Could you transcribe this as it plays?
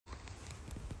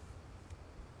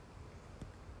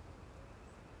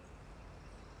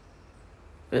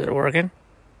Is it working?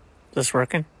 Is this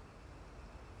working?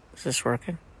 Is this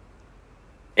working?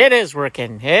 It is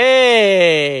working.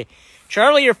 Hey,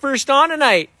 Charlie, you're first on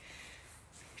tonight.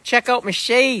 Check out my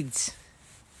shades.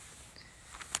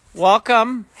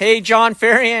 Welcome. Hey, John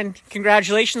Ferrian,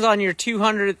 congratulations on your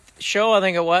 200th show, I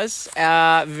think it was.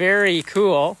 Very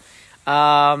cool.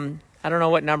 I don't know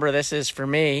what number this is for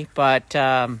me, but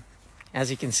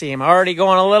as you can see, I'm already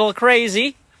going a little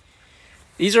crazy.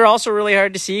 These are also really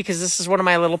hard to see because this is one of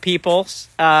my little peoples.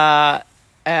 And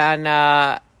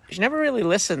she never really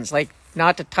listens, like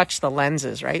not to touch the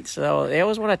lenses, right? So they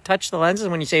always want to touch the lenses.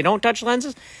 When you say don't touch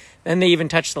lenses, then they even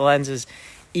touch the lenses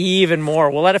even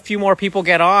more. We'll let a few more people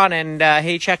get on. And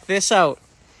hey, check this out.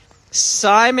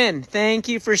 Simon, thank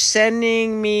you for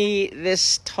sending me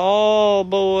this tall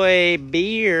boy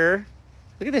beer.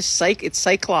 Look at this, it's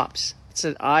Cyclops. It's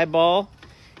an eyeball.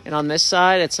 And on this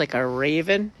side, it's like a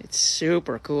raven. It's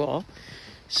super cool.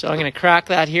 So I'm going to crack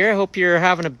that here. I hope you're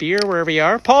having a beer wherever you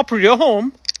are. Paul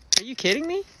Prudhomme. Are you kidding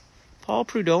me? Paul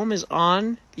Prudhomme is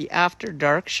on the After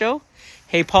Dark show.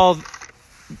 Hey, Paul,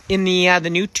 in the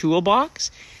new toolbox,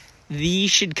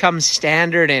 these should come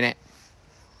standard in it.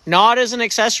 Not as an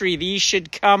accessory. These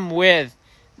should come with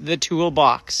the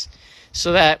toolbox.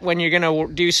 So that when you're going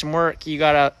to do some work, you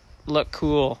got to look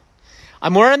cool.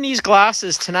 I'm wearing these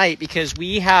glasses tonight because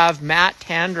we have Matt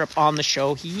Tandrup on the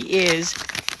show. He is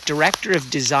Director of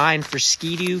Design for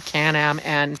Ski-Doo, Can-Am,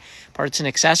 and Parts and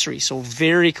Accessories. So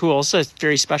very cool. So it's a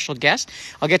very special guest.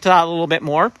 I'll get to that a little bit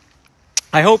more.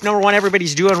 I hope, number one,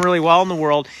 everybody's doing really well in the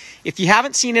world. If you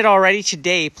haven't seen it already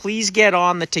today, please get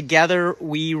on the Together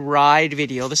We Ride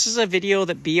video. This is a video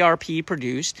that BRP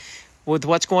produced with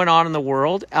what's going on in the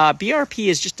world. BRP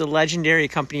is just a legendary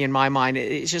company in my mind.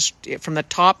 It's just from the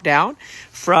top down,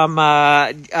 from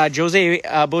Jose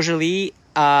Bourgelis,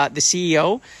 the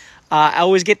CEO. I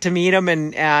always get to meet him,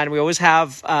 and we always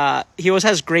have, he always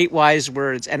has great wise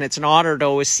words, and it's an honor to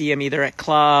always see him either at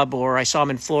club or I saw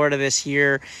him in Florida this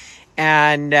year.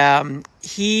 And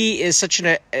he is such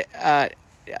a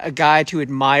guy to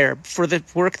admire for the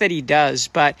work that he does.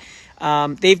 But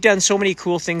they've done so many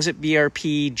cool things at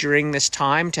BRP during this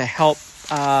time to help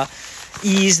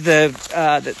ease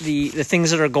the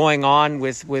things that are going on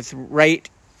with right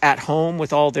at home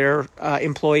with all their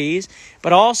employees.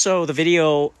 But also the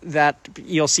video that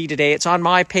you'll see today, it's on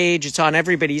my page, it's on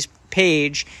everybody's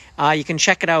page. You can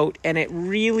check it out, and it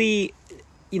really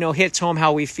hits home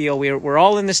how we feel. We're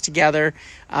all in this together.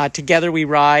 Together we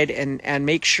ride, and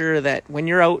make sure that when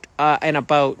you're out and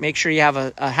about, make sure you have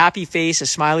a happy face, a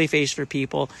smiley face for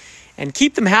people, and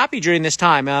keep them happy during this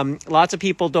time. Lots of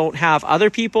people don't have other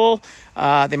people.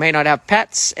 They might not have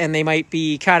pets, and they might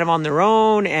be kind of on their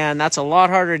own, and that's a lot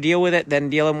harder to deal with it than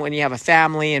dealing when you have a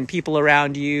family and people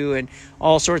around you and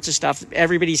all sorts of stuff.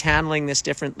 Everybody's handling this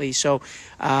differently. So,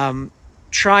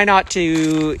 try not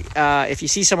to, if you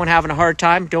see someone having a hard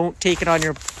time, don't take it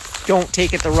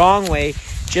the wrong way.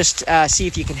 Just see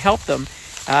if you can help them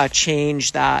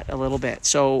change that a little bit.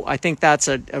 So I think that's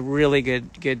a really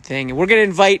good thing. And we're going to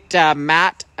invite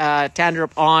Matt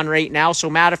Tandrup on right now. So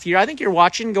Matt, I think you're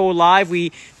watching, go live.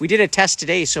 We did a test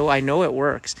today, so I know it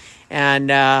works. And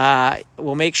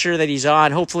we'll make sure that he's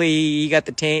on. Hopefully you got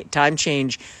the time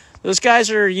change. Those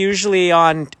guys are usually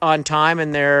on time,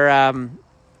 and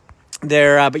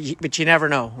but you never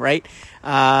know, right?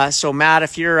 So Matt,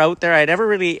 if you're out there, I never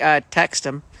really text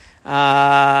him.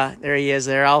 There he is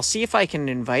there. I'll see if I can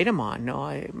invite him on. No,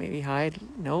 maybe hide.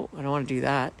 No, I don't want to do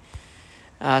that.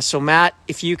 So Matt,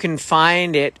 if you can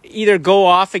find it, either go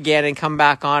off again and come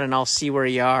back on, and I'll see where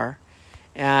you are.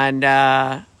 And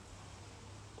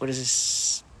what is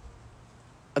this?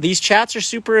 These chats are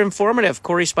super informative.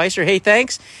 Corey Spicer, hey,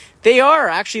 thanks. They are.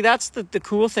 Actually, that's the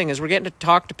cool thing, is we're getting to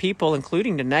talk to people,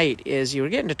 including tonight, is you're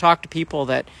getting to talk to people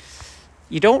that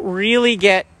you don't really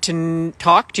get to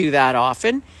talk to that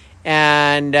often.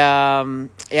 And yeah,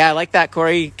 I like that,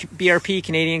 Corey. BRP,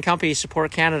 Canadian company,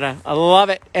 support Canada. I love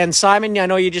it. And Simon, I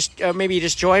know you just maybe you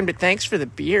just joined, but thanks for the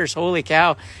beers. Holy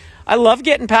cow. I love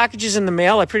getting packages in the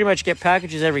mail. I pretty much get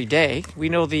packages every day. We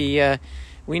know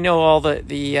all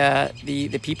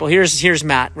the people. Here's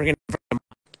Matt. We're gonna.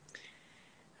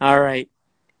 All right.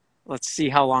 Let's see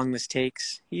how long this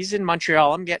takes. He's in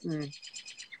Montreal.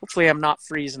 Hopefully I'm not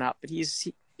freezing up, but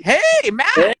hey,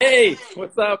 Matt. Hey,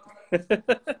 what's up?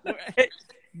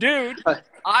 Dude,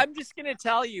 I'm just going to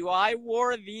tell you, I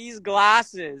wore these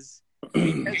glasses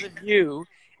because of you.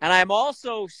 And I'm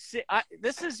also,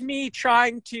 this is me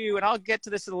trying to, and I'll get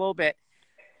to this in a little bit.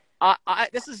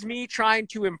 This is me trying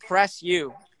to impress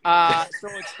you. So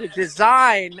it's the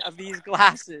design of these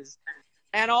glasses.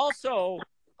 And also,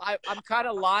 I'm kind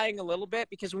of lying a little bit,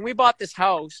 because when we bought this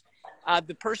house,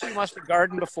 the person who wants to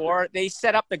garden before, they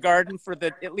set up the garden for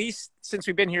at least since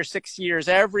we've been here 6 years,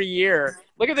 every year.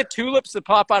 Look at the tulips that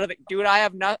pop out of it. Dude,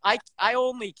 I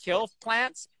only kill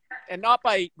plants, and not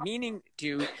by meaning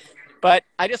to, but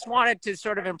I just wanted to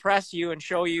sort of impress you and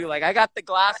show you, like, I got the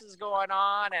glasses going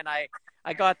on, and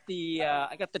I got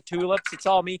the tulips. It's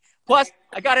all me. Plus,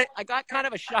 I got kind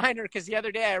of a shiner because the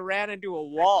other day I ran into a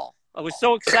wall. I was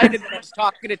so excited that I was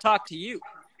going to talk to you.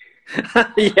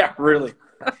 Yeah, really.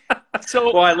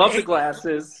 So, well, I love the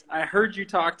glasses. I heard you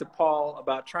talk to Paul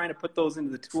about trying to put those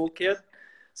into the toolkit.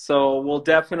 So we'll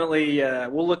definitely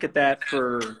we'll look at that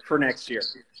for next year.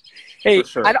 Hey, for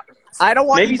sure. I don't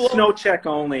want maybe you snow check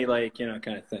only, like, you know,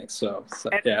 kind of thing. So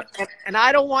yeah. And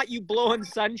I don't want you blowing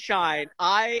sunshine.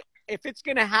 If it's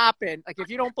going to happen, like, if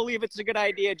you don't believe it's a good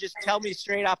idea, just tell me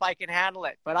straight up. I can handle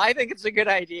it. But I think it's a good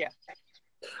idea.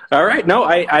 All right. No,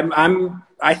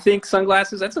 I think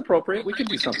sunglasses, that's appropriate. We could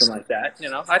do something like that. You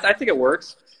know, I think it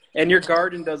works. And your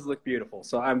garden does look beautiful.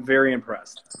 So I'm very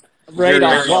impressed. Right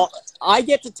on. Well, I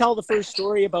get to tell the first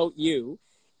story about you.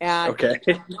 And okay.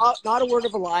 not a word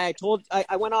of a lie.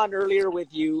 I went on earlier with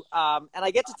you, and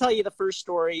I get to tell you the first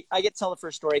story. I get to tell the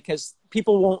first story because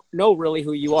people won't know really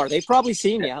who you are. They've probably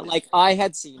seen you, like I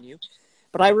had seen you.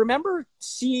 But I remember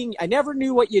I never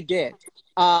knew what you did.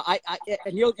 And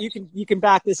you can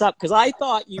back this up, because I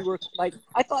thought you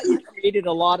created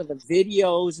a lot of the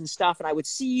videos and stuff, and I would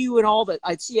see you and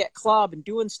I'd see you at club and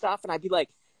doing stuff, and I'd be like,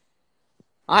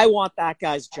 I want that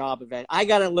guy's job event. I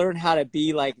got to learn how to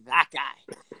be like that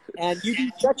guy. And you do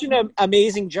such an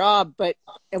amazing job,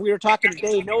 and we were talking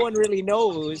today, no one really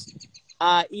knows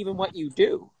even what you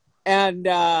do. And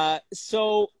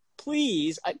so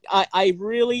please, I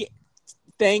really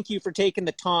thank you for taking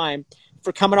the time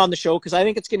for coming on the show, because I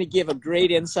think it's going to give a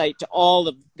great insight to all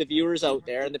of the viewers out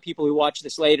there and the people who watch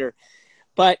this later.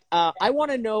 But I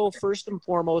want to know first and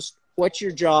foremost what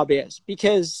your job is,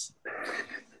 because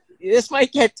this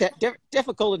might get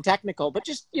difficult and technical, but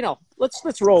just, you know,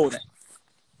 let's roll with it.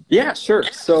 Yeah, sure.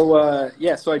 So,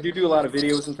 so I do a lot of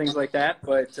videos and things like that,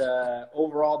 but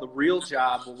overall, the real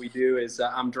job, what we do is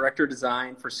I'm director of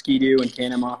design for Ski-Doo and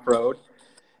Can-Am Off-Road.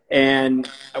 And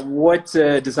what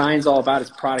design's all about is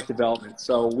product development.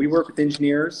 So we work with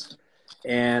engineers,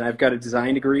 and I've got a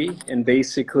design degree, and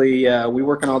basically we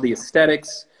work on all the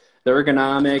aesthetics, the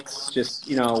ergonomics, just,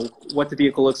 you know, what the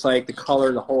vehicle looks like, the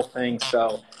color, the whole thing.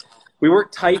 So we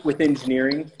work tight with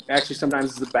engineering. Actually,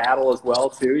 sometimes it's a battle as well,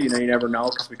 too. You know, you never know,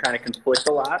 because we kind of conflict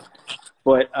a lot.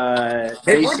 But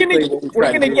basically,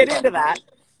 we're gonna get into that.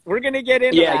 We're going to get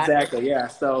into that. Yeah, exactly. Yeah.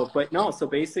 So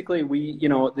basically you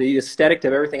know, the aesthetic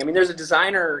of everything. I mean, there's a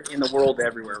designer in the world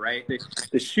everywhere, right?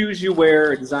 The shoes you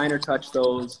wear, a designer touched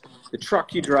those. The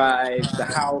truck you drive, the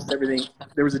house, everything.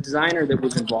 There was a designer that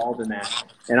was involved in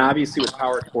that. And obviously with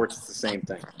power sports, it's the same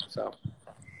thing. So.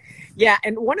 Yeah.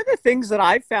 And one of the things that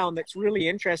I've found that's really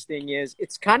interesting is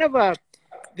it's kind of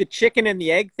the chicken and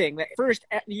the egg thing. That first,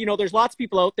 you know, there's lots of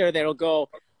people out there that'll go,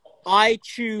 I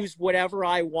choose whatever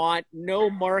I want, no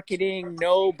marketing,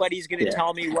 nobody's going to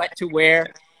tell me what to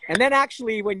wear. And then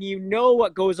actually, when you know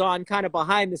what goes on kind of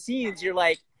behind the scenes, you're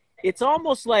like, it's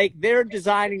almost like they're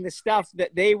designing the stuff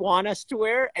that they want us to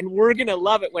wear, and we're going to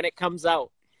love it when it comes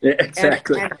out. Yeah,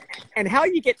 exactly. And how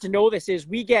you get to know this is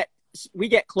we get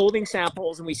clothing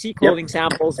samples, and we see clothing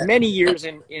samples many years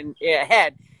in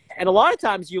ahead. And a lot of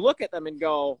times you look at them and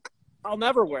go, I'll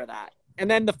never wear that.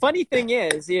 And then the funny thing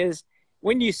is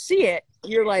when you see it,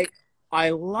 you're like, I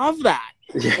love that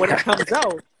when it comes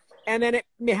out. And then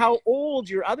how old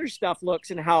your other stuff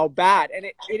looks and how bad. And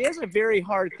it is a very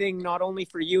hard thing, not only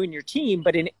for you and your team,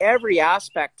 but in every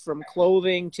aspect, from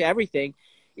clothing to everything,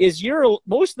 is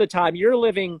most of the time you're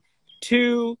living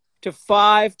 2 to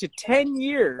 5 to 10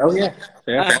 years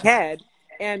ahead.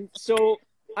 And so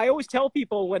I always tell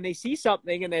people when they see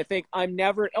something and they think,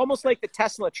 almost like the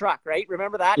Tesla truck, right?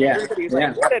 Remember that? Yeah. Everybody's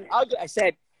like, what an ugly. I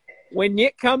said, when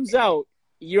it comes out,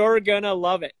 you're going to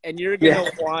love it and you're going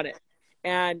to want it.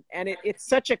 And it's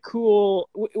such a cool,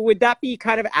 would that be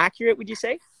kind of accurate, would you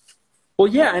say? Well,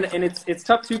 yeah, and it's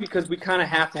tough too, because we kind of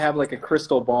have to have like a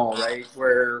crystal ball, right?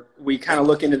 Where we kind of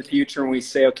look into the future and we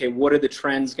say, okay, what are the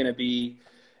trends going to be?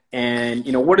 And,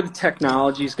 you know, what are the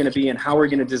technologies going to be, and how are we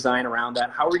going to design around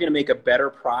that? How are we going to make a better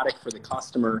product for the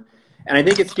customer? And I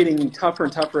think it's getting tougher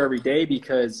and tougher every day,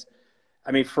 because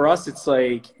I mean, for us, it's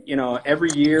like, you know, every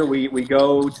year we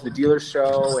go to the dealer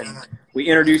show and we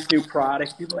introduce new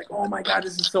products. People are like, oh my God,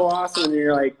 this is so awesome. And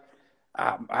you're like,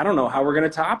 I don't know how we're going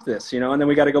to top this, you know, and then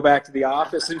we got to go back to the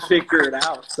office and figure it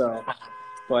out. So,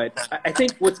 but I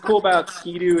think what's cool about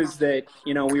Ski-Doo is that,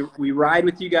 you know, we ride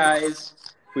with you guys.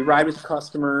 we ride with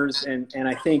customers, and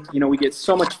I think, you know, we get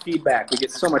so much feedback. We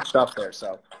get so much stuff there.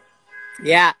 So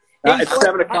Yeah. Hey, it's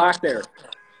 7 o'clock there.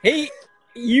 Hey,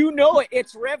 you know it.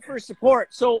 It's Rev for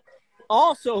Support. So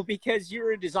also, because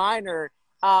you're a designer,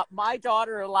 my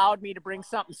daughter allowed me to bring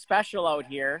something special out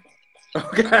here.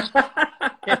 Okay.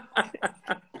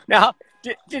 Now,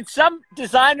 did some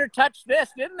designer touch this,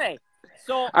 didn't they?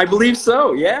 So I believe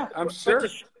so. Yeah, I'm sure.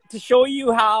 To show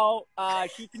you how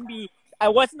she can be, I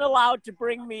wasn't allowed to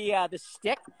bring the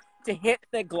stick to hit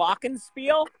the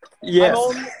glockenspiel. Yes.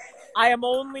 I am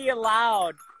only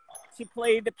allowed to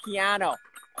play the piano.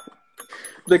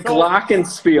 The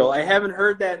glockenspiel. I haven't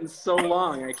heard that in so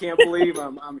long. I can't believe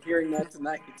I'm hearing that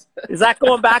tonight. Is that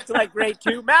going back to like grade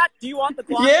 2? Matt, do you want the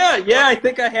glockenspiel? Yeah. I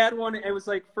think I had one. It was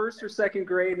like 1st or 2nd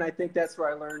grade, and I think that's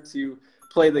where I learned to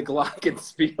play the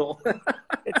glockenspiel.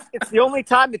 It's the only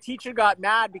time the teacher got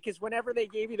mad, because whenever they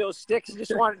gave you those sticks, you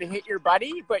just wanted to hit your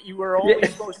buddy, but you were only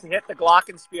supposed to hit the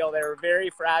glockenspiel. They were very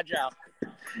fragile.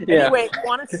 Yeah. Anyway,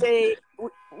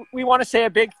 we want to say a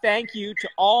big thank you to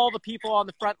all the people on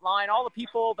the front line, all the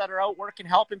people that are out working,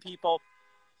 helping people.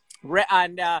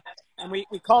 And we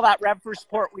call that Rev for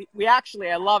Support. We actually,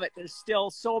 I love it. There's still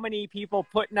so many people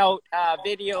putting out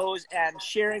videos and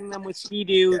sharing them with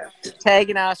Ski-Doo,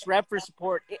 tagging us, Rev for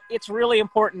Support. It's really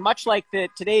important, much like the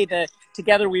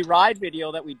Together We Ride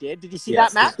video that we did. Did you see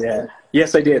that, Matt? Yeah.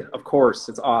 Yes, I did. Of course.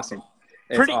 It's awesome.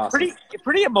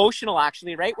 Pretty emotional,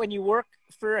 actually, right? When you work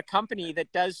for a company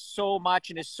that does so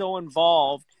much and is so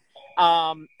involved,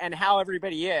 and how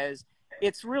everybody is,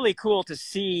 it's really cool to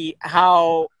see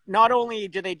how not only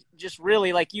do they just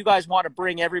really, like, you guys want to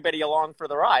bring everybody along for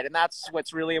the ride. And that's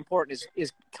what's really important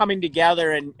is coming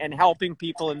together and helping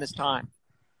people in this time.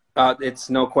 It's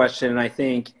no question. And I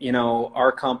think, you know,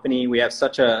 our company, we have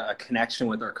such a connection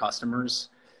with our customers.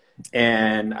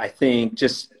 And I think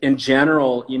just in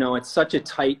general, you know, it's such a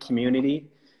tight community.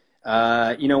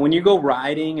 You know, when you go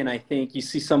riding and I think you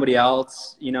see somebody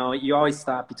else, you know, you always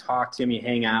stop, you talk to them, you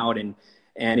hang out.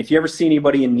 And if you ever see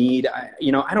anybody in need,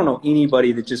 you know, I don't know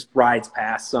anybody that just rides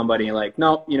past somebody like,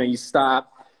 no, you know, you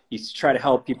stop, you try to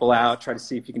help people out, try to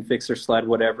see if you can fix their sled,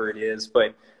 whatever it is.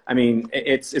 But I mean,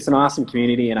 it's an awesome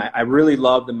community, and I really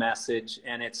love the message,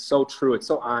 and it's so true. It's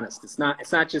so honest. It's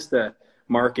not just a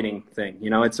marketing thing, you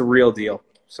know, it's a real deal.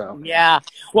 So yeah.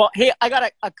 Well, hey, I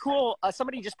got a cool,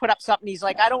 somebody just put up something. He's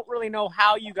like, I don't really know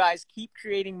how you guys keep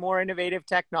creating more innovative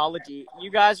technology.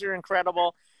 You guys are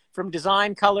incredible, from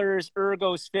design, colors,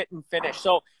 ergos, fit, and finish.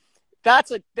 So that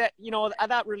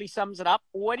really sums it up.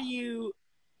 What do you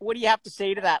have to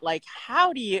say to that? Like,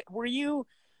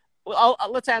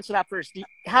 let's answer that first.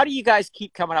 How do you guys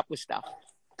keep coming up with stuff?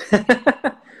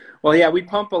 Well, yeah, we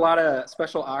pump a lot of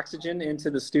special oxygen into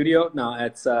the studio.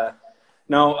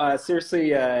 No,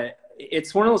 seriously,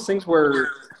 it's one of those things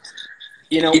where,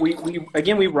 you know,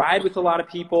 we ride with a lot of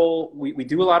people. We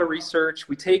do a lot of research.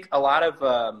 We take a lot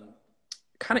of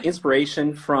kind of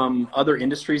inspiration from other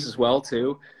industries as well,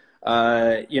 too.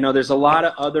 You know, there's a lot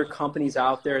of other companies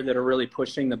out there that are really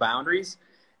pushing the boundaries.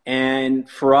 And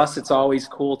for us, it's always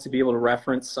cool to be able to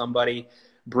reference somebody,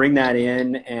 bring that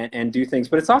in and do things.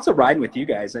 But it's also riding with you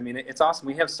guys. I mean, it's awesome.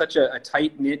 We have such a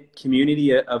tight-knit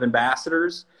community of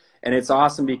ambassadors. And it's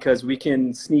awesome because we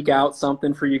can sneak out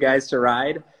something for you guys to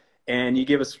ride, and you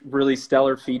give us really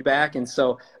stellar feedback. And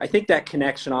so I think that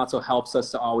connection also helps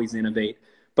us to always innovate.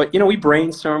 But, you know, we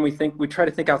brainstorm, we try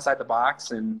to think outside the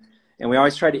box, and we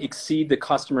always try to exceed the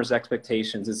customer's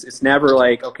expectations. It's never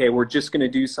like, okay, we're just going to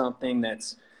do something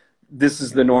this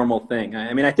is the normal thing.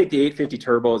 I mean, I think the 850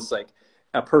 Turbo is like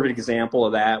a perfect example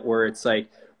of that, where it's like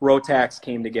Rotax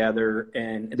came together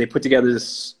and they put together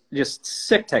this just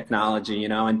sick technology, you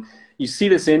know, and you see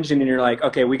this engine and you're like,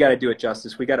 okay, we got to do it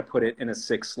justice. We got to put it in a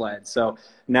 6 sled. So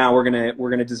now we're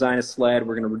going to design a sled.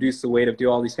 We're going to reduce the weight do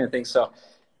all these kind of things. So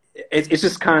it's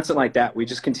just constant like that. We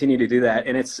just continue to do that.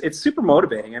 And it's super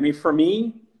motivating. I mean, for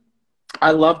me,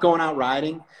 I love going out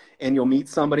riding, and you'll meet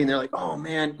somebody and they're like, oh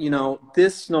man, you know,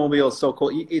 this snowmobile is so cool.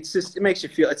 It makes you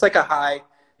feel, it's like a high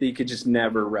that you could just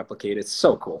never replicate. It's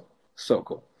so cool. So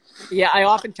cool. Yeah. I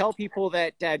often tell people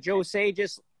that Jose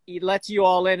he lets you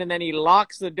all in, and then he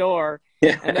locks the door,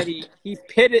 and then he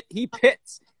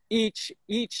pits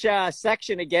each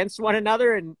section against one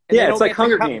another, and it's like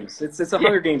Hunger Games. It's a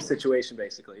Hunger Games situation,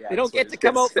 basically. Yeah, they don't get to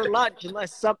come out for lunch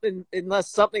unless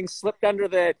something slipped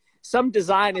under some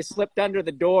design is slipped under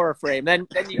the door frame. Then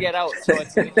you get out. So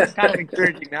it's kind of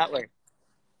encouraging that way.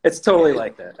 It's totally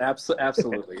like that.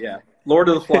 Absolutely, yeah. Lord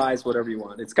of the Flies, whatever you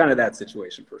want. It's kind of that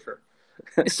situation for sure.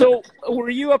 So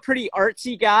were you a pretty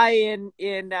artsy guy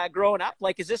in growing up?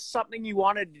 Like, is this something you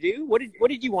wanted to do? What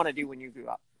did you want to do when you grew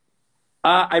up?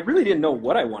 I really didn't know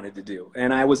what I wanted to do,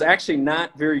 and I was actually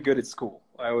not very good at school.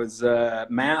 I was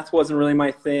math wasn't really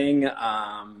my thing.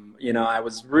 You know, I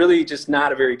was really just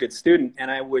not a very good student, and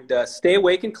I would stay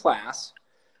awake in class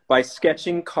by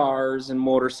sketching cars and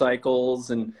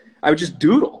motorcycles, and I would just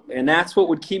doodle, and that's what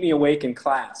would keep me awake in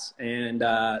class. And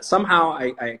somehow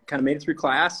I kind of made it through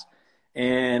class,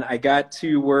 and I got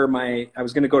to where I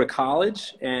was going to go to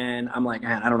college, and I'm like,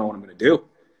 man, I don't know what I'm going to do.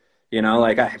 You know,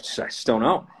 like I just don't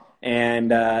know. And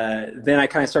then I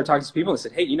kind of started talking to people and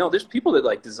said, hey, you know, there's people that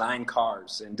like design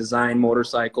cars and design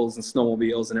motorcycles and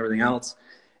snowmobiles and everything else.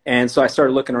 And so I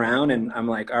started looking around, and I'm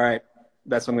like, all right,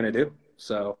 that's what I'm going to do.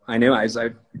 So I knew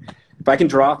if I can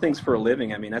draw things for a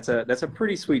living, I mean, that's a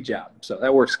pretty sweet job. So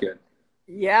that works good.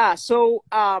 Yeah. So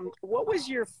what was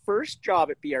your first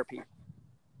job at BRP?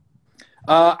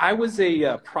 I was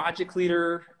a project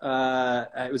leader.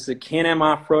 I was a Can-Am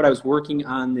off-road. I was working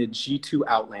on the G2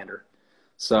 Outlander.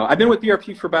 So I've been with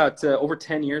BRP for about over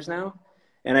 10 years now,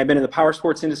 and I've been in the power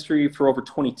sports industry for over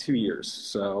 22 years.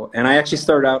 So, and I actually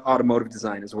started out automotive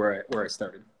design is where I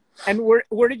started. And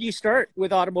where did you start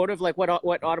with automotive? Like what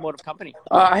automotive company?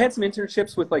 I had some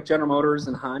internships with like General Motors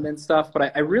and Honda and stuff,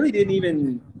 but I really didn't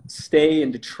even stay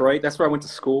in Detroit. That's where I went to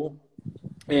school.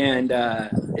 And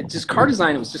it just car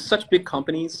design, it was just such big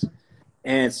companies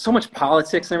and so much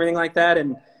politics and everything like that.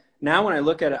 And now when I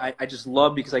look at it, I just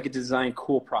love because I get to design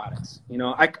cool products. You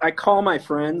know, I call my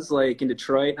friends like in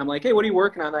Detroit. I'm like, hey, what are you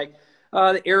working on? Like,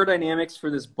 the aerodynamics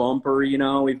for this bumper, you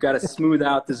know, we've got to smooth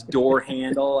out this door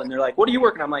handle. And they're like, what are you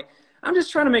working on? I'm like, I'm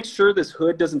just trying to make sure this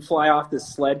hood doesn't fly off this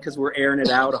sled because we're airing it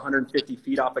out 150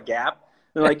 feet off a gap.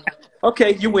 They're like,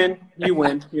 okay, you win,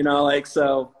 you know, like,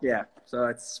 so yeah. So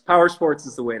it's power sports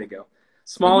is the way to go.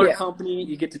 Smaller company,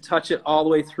 you get to touch it all the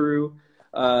way through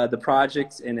the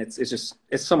projects, and it's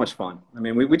so much fun. I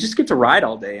mean, we just get to ride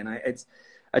all day, and it's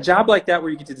a job like that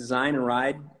where you get to design and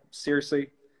ride.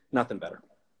 Seriously, nothing better.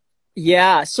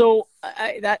 Yeah, so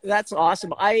that's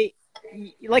awesome.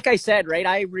 Like I said, right,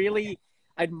 I really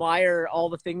admire all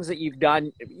the things that you've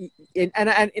done.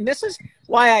 And this is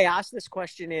why I asked this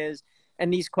question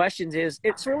and these questions is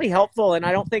it's really helpful. And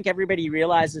I don't think everybody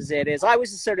realizes it is. I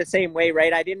was the sort of same way,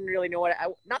 right? I didn't really know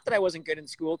not that I wasn't good in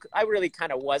school. I really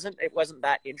kind of wasn't. It wasn't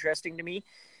that interesting to me.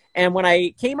 And when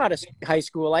I came out of high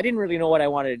school, I didn't really know what I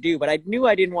wanted to do, but I knew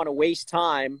I didn't want to waste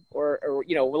time or,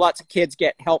 you know, lots of kids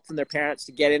get help from their parents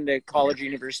to get into college or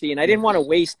university. And I didn't want to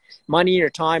waste money or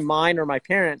time, mine or my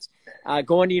parents,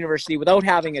 going to university without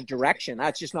having a direction.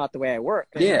 That's just not the way I work.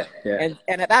 Yeah. And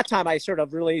at that time, I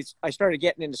started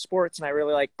getting into sports, and I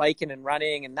really like biking and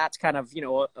running. And that's kind of, you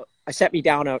know, I set me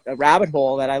down a rabbit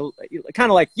hole that I kind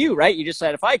of like you, right? You just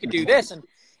said, if I could do this.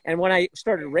 And when I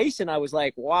started racing, I was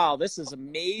like, wow, this is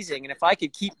amazing. And if I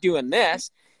could keep doing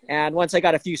this, and once I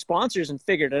got a few sponsors and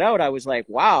figured it out, I was like,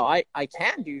 wow, I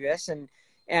can do this. And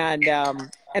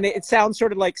it sounds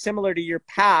sort of like similar to your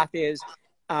path is,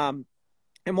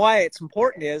 and why it's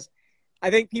important is,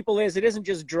 I think it isn't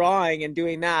just drawing and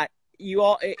doing that.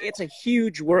 It's a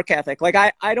huge work ethic. Like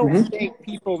I don't think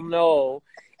people know,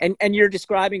 and you're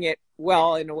describing it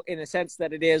well in a sense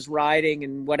that it is riding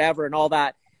and whatever and all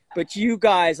that. But you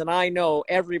guys, and I know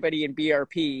everybody in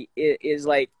BRP is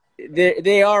like,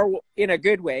 they are in a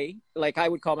good way. Like I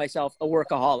would call myself a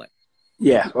workaholic.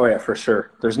 Yeah. Oh yeah, for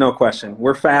sure. There's no question.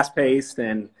 We're fast paced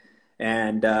and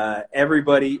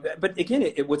everybody, but again,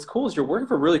 what's cool is you're working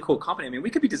for a really cool company. I mean, we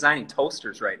could be designing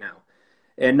toasters right now,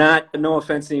 and no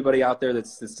offense to anybody out there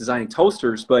that's designing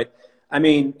toasters, but I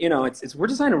mean, you know, we're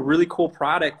designing a really cool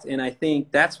product. And I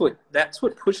think that's what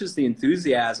pushes the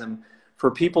enthusiasm for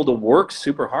people to work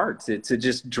super hard, to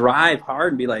just drive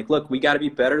hard and be like, look, we got to be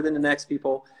better than the next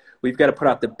people. We've got to put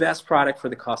out the best product for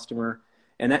the customer.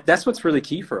 And that's what's really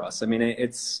key for us. I mean,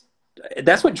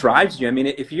 that's what drives you. I mean,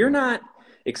 if you're not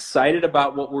excited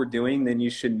about what we're doing, then you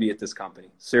shouldn't be at this company.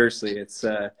 Seriously. It's,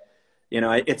 you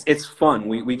know, it's fun.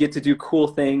 We get to do cool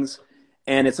things,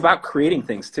 and it's about creating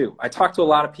things too. I talk to a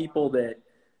lot of people that,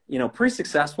 you know, pretty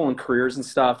successful in careers and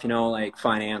stuff, you know, like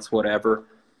finance, whatever.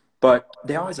 But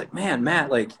they always like, man,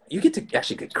 Matt, like you get to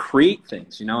actually create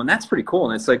things, you know, and that's pretty cool.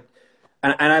 And it's like,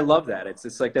 and I love that.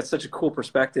 It's like, that's such a cool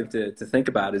perspective to think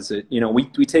about is that, you know, we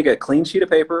take a clean sheet of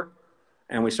paper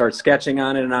and we start sketching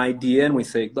on it an idea and we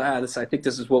say, I think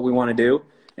this is what we want to do.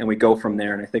 And we go from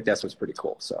there. And I think that's what's pretty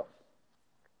cool. So,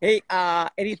 hey,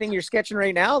 anything you're sketching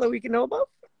right now that we can know about?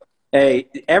 Hey,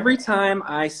 every time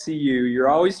I see you, you're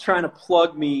always trying to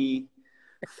plug me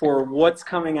for what's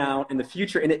coming out in the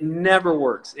future, and it never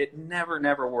works. It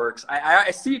never works. I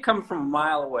see it coming from a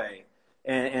mile away,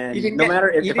 and no matter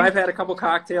if I've had a couple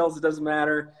cocktails, it doesn't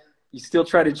matter. You still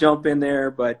try to jump in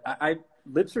there, but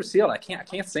lips are sealed. I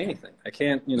can't say anything. I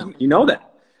can't, you know that.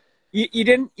 You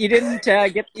didn't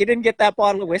get that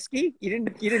bottle of whiskey. You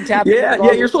didn't tap into Yeah, the yeah.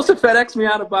 bottle. You're supposed to FedEx me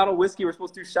out a bottle of whiskey. We're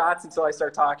supposed to do shots until I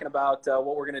start talking about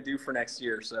what we're gonna do for next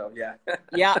year. So yeah.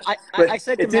 Yeah, But I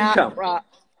said to it didn't Matt, come.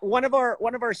 one of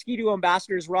our Ski-Doo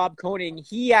ambassadors, Rob Koning,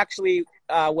 he actually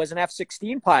was an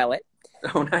F-16 pilot.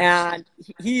 Oh, nice. And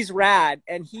he's rad.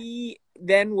 And he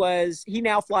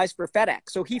now flies for FedEx.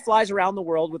 So he flies around the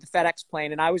world with a FedEx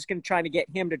plane. And I was trying to get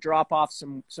him to drop off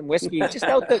some whiskey. Just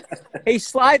hey,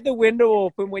 slide the window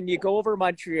open when you go over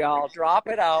Montreal, drop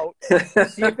it out.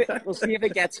 We'll see if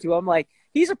it gets to him. Like,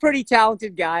 he's a pretty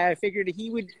talented guy. I figured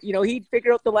he would, he'd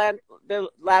figure out the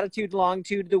latitude,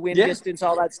 longitude, the wind distance,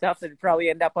 all that stuff that'd probably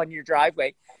end up on your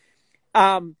driveway.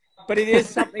 But it is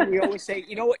something we always say.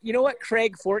 You know what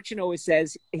Craig Fortune always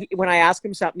says? When I ask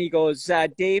him something, he goes,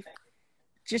 Dave,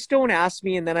 just don't ask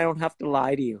me and then I don't have to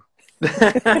lie to you.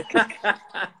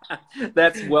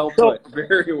 That's well put.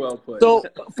 Very well put. So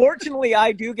fortunately,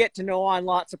 I do get to know on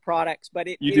lots of products, but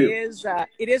it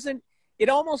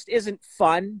almost isn't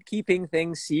fun keeping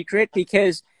things secret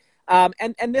because,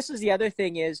 and this is the other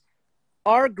thing is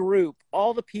our group,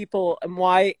 all the people, and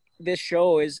why this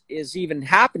show is even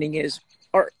happening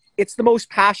it's the most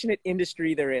passionate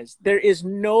industry there is. There is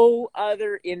no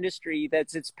other industry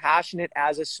that's as passionate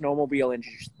as a snowmobile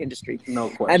industry. No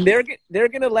question. And they're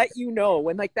gonna let you know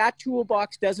when like that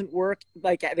toolbox doesn't work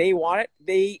like they want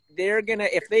it. They're gonna,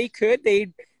 if they could,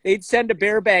 they'd send a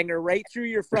bear banger right through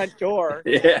your front door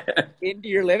into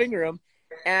your living room,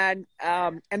 and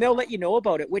they'll let you know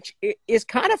about it, which is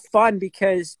kind of fun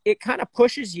because it kind of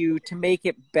pushes you to make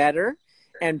it better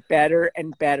and better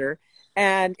and better.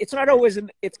 And it's not always,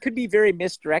 it could be very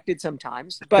misdirected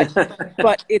sometimes, but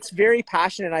it's very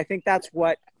passionate. I think that's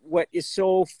what is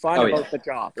so fun about the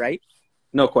job, right?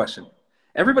 No question.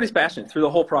 Everybody's passionate through the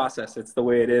whole process. It's the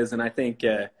way it is. And I think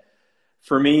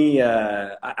for me,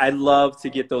 I love to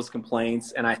get those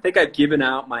complaints. And I think I've given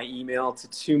out my email to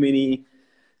too many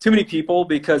people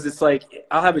because it's like,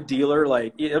 I'll have a dealer,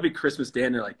 like it'll be Christmas Day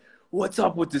and they're like, what's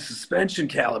up with the suspension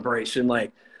calibration?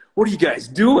 Like, what are you guys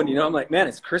doing? I'm like, man,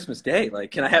 it's Christmas Day. Like,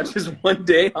 can I have just one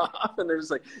day off? And they're just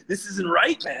like, this isn't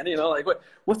right, man. Like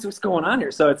what's going on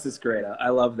here? So it's just great. I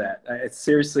love that. It's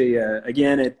seriously,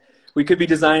 again, we could be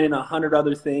designing 100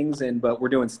 other things but we're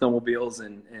doing snowmobiles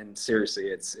and seriously,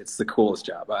 it's the coolest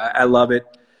job. I love it.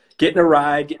 Getting a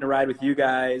ride with you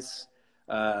guys.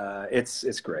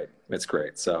 It's great. It's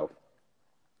great. So.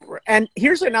 And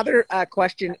here's another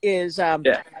question is,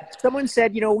 someone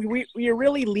said, we are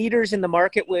really leaders in the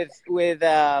market with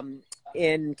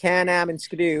in Can-Am and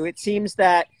Ski-Doo. It seems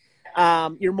that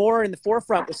you're more in the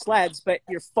forefront with sleds, but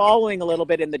you're following a little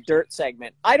bit in the dirt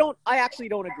segment. I actually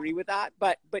don't agree with that,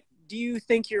 but do you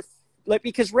think you're like,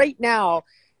 because right now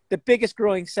the biggest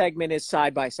growing segment is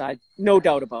side by side, no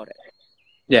doubt about it.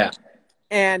 Yeah.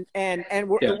 And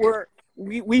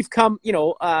we've come,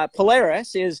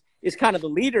 Polaris is kind of the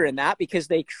leader in that because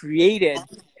they created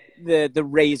the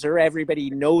Razor. Everybody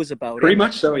knows about it. Pretty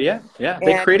much so, yeah. Yeah.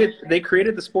 They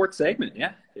created the sports segment.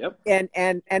 Yeah. Yep.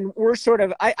 And we're sort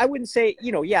of, I wouldn't say,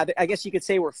 I guess you could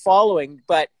say we're following,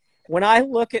 but when I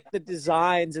look at the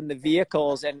designs and the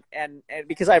vehicles and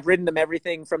because I've ridden them,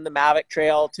 everything from the Mavic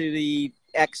Trail to the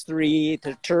X3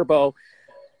 to Turbo,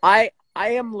 I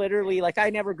am literally like, I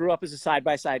never grew up as a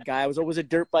side-by-side guy. I was always a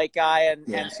dirt bike guy.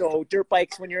 And so dirt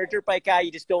bikes, when you're a dirt bike guy,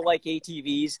 you just don't like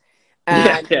ATVs.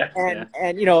 And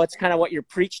it's kind of what you're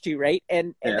preached to, right?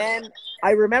 And then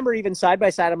I remember even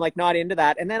side-by-side, I'm like not into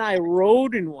that. And then I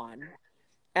rode in one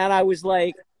and I was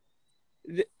like,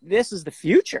 this is the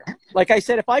future. Like I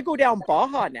said, if I go down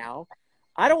Baja now,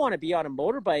 I don't want to be on a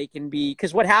motorbike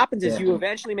because what happens is you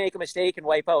eventually make a mistake and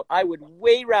wipe out. I would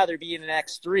way rather be in an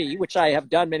X3, which I have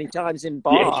done many times in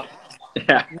Baja,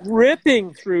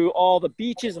 ripping through all the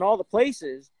beaches and all the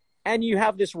places, and you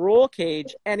have this roll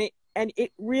cage, and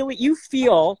it really, you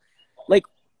feel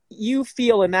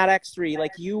in that X3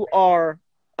 like you are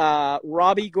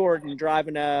Robbie Gordon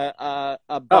driving a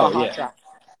Baja truck.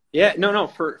 Yeah, no,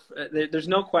 there's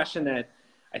no question that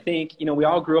I think, we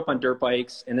all grew up on dirt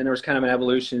bikes, and then there was kind of an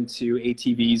evolution to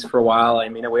ATVs for a while. I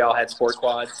mean, we all had sport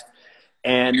quads.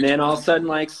 And then all of a sudden,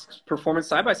 like, performance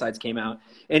side-by-sides came out.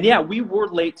 And, yeah, we were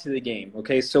late to the game,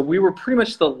 okay? So we were pretty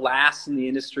much the last in the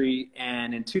industry.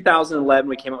 And in 2011,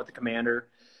 we came out with the Commander.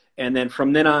 And then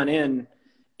from then on in,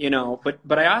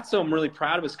 but I also am really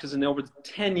proud of us because in over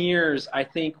 10 years, I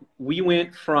think we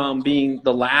went from being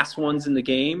the last ones in the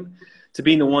game to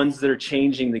being the ones that are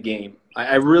changing the game.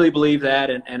 I really believe that,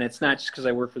 and it's not just because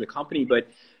I work for the company, but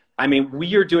I mean,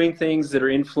 we are doing things that are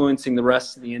influencing the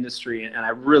rest of the industry, and I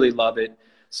really love it.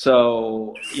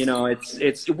 So, you know,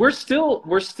 we're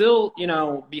still, you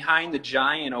know, behind the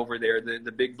giant over there,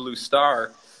 the big blue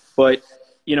star. But,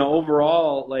 you know,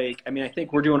 overall, like, I mean, I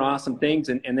think we're doing awesome things,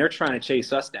 and they're trying to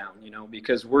chase us down, you know,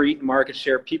 because we're eating market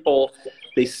share. People,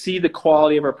 they see the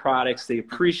quality of our products. They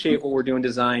appreciate what we're doing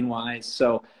design wise.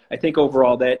 So I think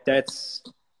overall that's,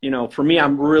 you know, for me,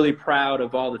 I'm really proud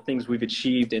of all the things we've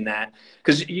achieved in that.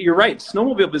 Because you're right,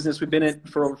 snowmobile business, we've been in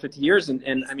for over 50 years.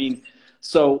 And I mean,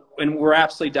 so, and we're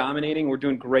absolutely dominating. We're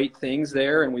doing great things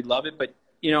there, and we love it. But,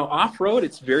 you know, off-road,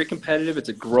 it's very competitive. It's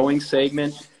a growing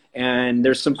segment, and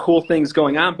there's some cool things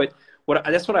going on. But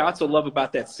that's what I also love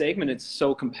about that segment. It's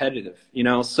so competitive, you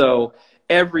know. So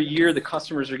every year the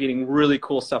customers are getting really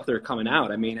cool stuff that are coming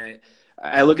out. I mean,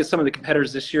 I look at some of the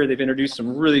competitors this year. They've introduced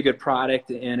some really good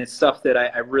product, and it's stuff that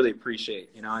I really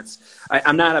appreciate. You know,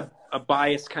 I'm not a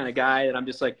biased kind of guy that I'm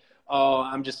just like, oh,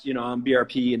 I'm just, you know, I'm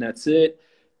BRP and that's it.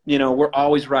 You know, we're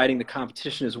always riding the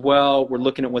competition as well. We're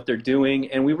looking at what they're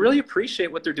doing, and we really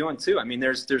appreciate what they're doing too. I mean,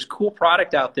 there's cool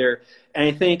product out there, and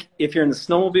I think if you're in the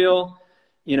snowmobile,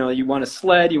 you know, you want a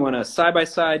sled, you want a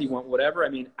side-by-side, you want whatever. I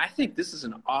mean, I think this is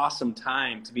an awesome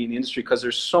time to be in the industry because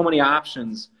there's so many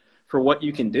options for what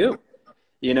you can do.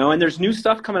 You know, and there's new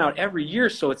stuff coming out every year,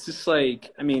 so it's just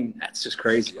like, I mean, that's just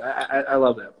crazy. I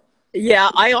love that.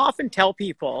 Yeah, I often tell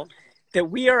people that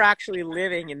we are actually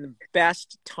living in the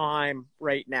best time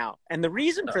right now. And the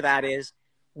reason for that is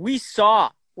we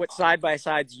saw what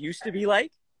side-by-sides used to be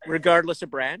like, regardless of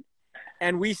brand,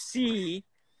 and we see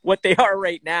what they are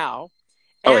right now.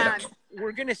 Oh, And yeah.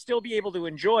 we're going to still be able to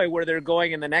enjoy where they're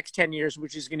going in the next 10 years,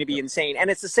 which is going to be insane. And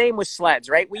it's the same with sleds,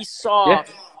 right? We saw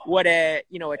what a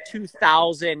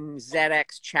 2000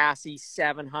 ZX chassis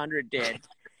 700 did.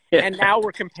 Yeah. And now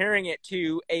we're comparing it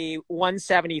to a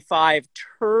 175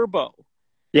 turbo.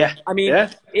 Yeah. I mean,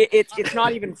 yeah. it's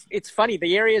not even, it's funny.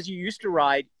 The areas you used to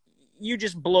ride, you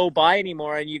just blow by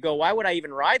anymore and you go, why would I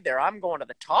even ride there? I'm going to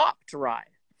the top to ride.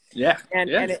 Yeah. And,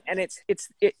 yeah. and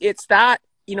it's that,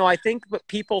 you know, I think what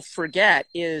people forget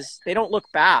is they don't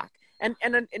look back, and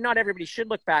not everybody should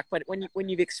look back, but when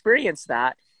you've experienced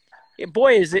that,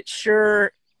 boy, is it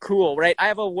sure cool, right? I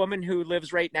have a woman who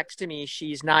lives right next to me.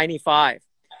 She's 95,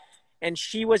 and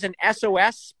she was an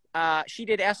SOS. She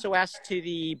did SOS to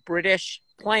the British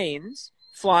planes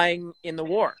flying in the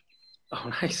war.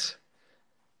 Oh, nice.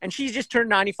 And she's just turned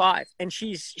 95, and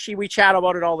we chat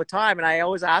about it all the time. And I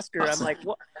always ask her, Awesome. I'm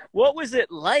like, what was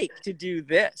it like to do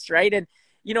this, right? And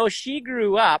you know, she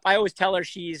grew up. I always tell her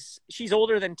she's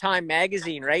older than Time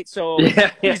magazine, right? So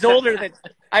she's older than.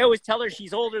 I always tell her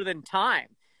she's older than Time.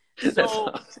 So,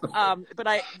 awesome.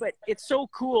 but it's so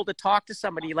cool to talk to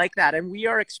somebody like that, and we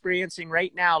are experiencing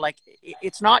right now. Like,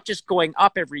 it's not just going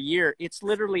up every year; it's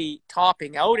literally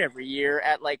topping out every year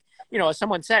at, like, you know, as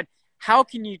someone said, how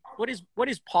can you? What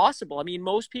is possible? I mean,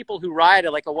 most people who ride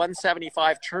a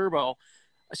 175 turbo,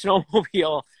 a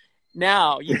snowmobile.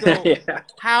 Now you go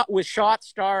how with shot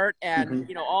start and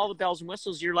you know, all the bells and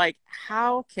whistles. You're like,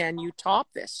 how can you top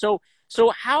this? So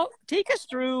how, take us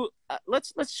through.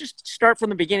 Let's just start from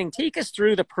the beginning. Take us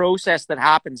through the process that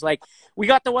happens. Like, we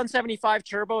got the 175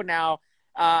 turbo now.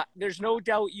 There's no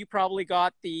doubt you probably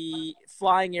got the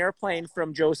flying airplane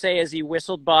from Jose as he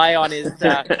whistled by on his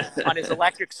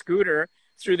electric scooter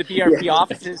through the BRP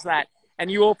offices. And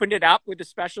you opened it up with a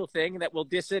special thing that will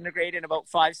disintegrate in about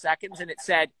 5 seconds, and it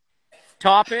said,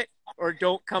 top it or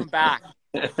don't come back.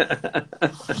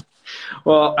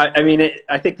 Well, I mean,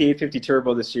 I think the 850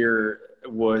 Turbo this year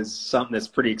was something that's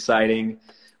pretty exciting.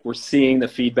 We're seeing the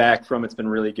feedback from it's been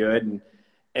really good.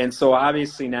 And so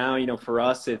obviously now, you know, for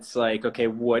us, it's like, okay,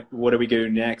 what do we do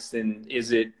next? And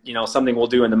is it, you know, something we'll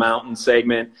do in the mountain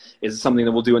segment? Is it something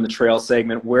that we'll do in the trail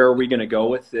segment? Where are we going to go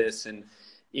with this? And,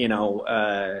 you know,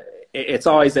 it's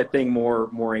always that thing, more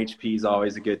HP is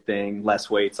always a good thing. Less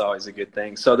weight's always a good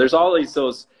thing. So there's always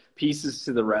those pieces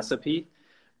to the recipe.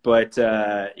 But,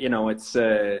 you know, it's,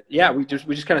 we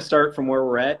just kind of start from where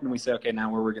we're at, and we say, okay,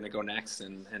 now where we're going to go next.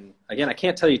 And again, I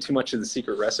can't tell you too much of the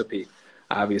secret recipe,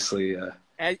 obviously.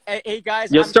 Hey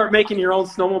guys, you'll start making your own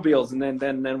snowmobiles, and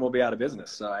then we'll be out of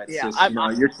business. So it's just, you know,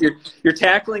 you're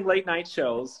tackling late night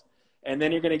shows, and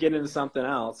then you're going to get into something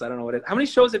else. I don't know what it is. How many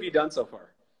shows have you done so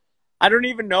far? I don't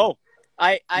even know.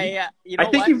 You know, I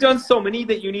think you've done so many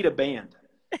that you need a band.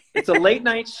 It's a late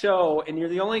night show, and you're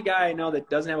the only guy I know that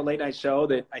doesn't have a late night show.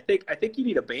 That I think you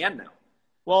need a band now.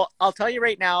 Well, I'll tell you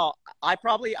right now, I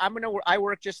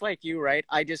work just like you, right?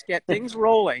 I just get things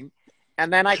rolling,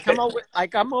 and then I come up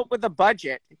with a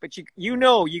budget. But you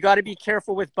know, you got to be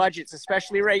careful with budgets,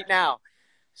 especially right now.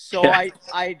 So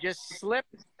I just slip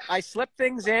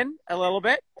things in a little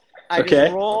bit. I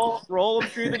just roll them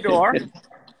through the door.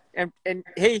 And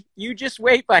hey, you just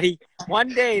wait, buddy. One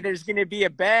day there's going to be a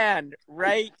band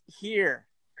right here.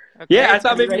 Yeah, Okay, I it's going thought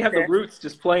to be maybe you right have the there. Roots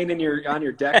just playing in on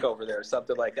your deck over there or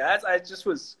something like that. I just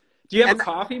was. Do you have a And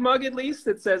coffee mug at least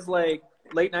that says like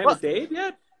Late Night well, with Dave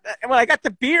yet? I got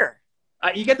the beer.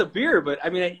 You get the beer, but I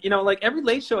mean, like every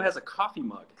late show has a coffee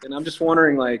mug, and I'm just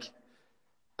wondering, like,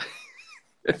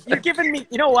 You're giving me.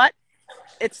 You know what?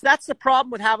 That's the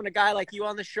problem with having a guy like you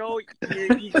on the show.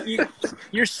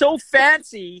 You're so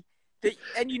fancy that,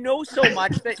 and you know so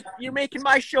much that you're making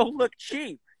my show look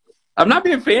cheap. I'm not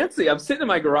being fancy. I'm sitting in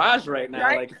my garage right now.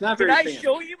 Like, it's not very fancy. Did I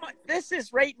show you this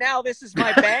is right now? This is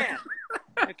my band.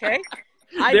 Okay.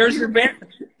 There's your band.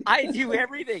 I do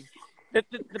everything. The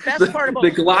best part about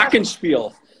the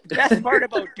glockenspiel. The best part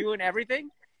about doing everything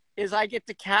is I get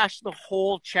to cash the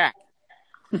whole check.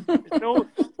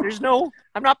 There's no,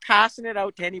 I'm not passing it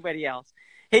out to anybody else.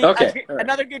 Hey, okay,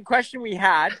 another good question we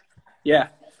had. Yeah.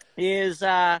 Is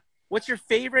what's your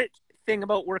favorite thing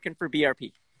about working for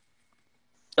BRP?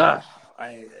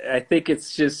 I think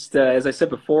it's just as I said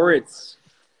before, it's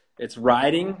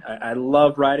riding. I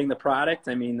love riding the product.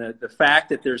 I mean, the fact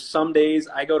that there's some days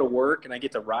I go to work and I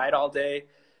get to ride all day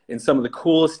in some of the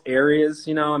coolest areas.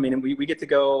 You know, I mean, we get to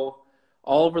go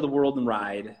all over the world and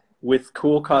ride with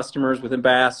cool customers, with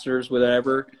ambassadors,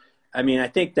 whatever. I mean, I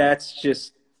think that's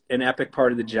just an epic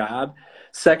part of the job.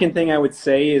 Second thing I would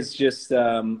say is just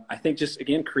I think just,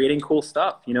 again, creating cool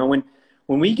stuff. You know, when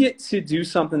we get to do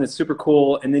something that's super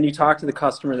cool and then you talk to the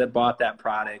customer that bought that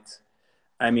product,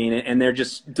 I mean, and they're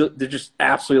just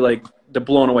absolutely like, they're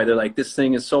blown away. They're like, this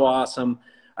thing is so awesome.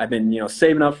 I've been,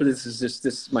 saving up for this. This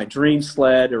is my dream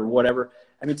sled or whatever.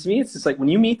 I mean, to me, it's just like when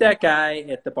you meet that guy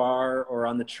at the bar or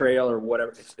on the trail or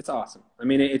whatever, it's awesome. I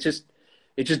mean, it just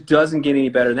doesn't get any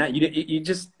better than that.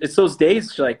 It's those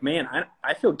days you're like, man,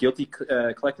 I feel guilty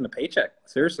collecting a paycheck.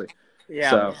 Seriously. Yeah.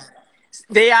 So.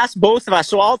 They asked both of us.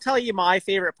 So I'll tell you my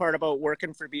favorite part about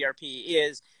working for BRP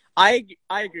is I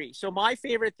agree. So my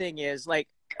favorite thing is, like,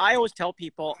 I always tell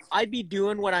people I'd be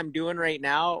doing what I'm doing right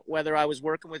now, whether I was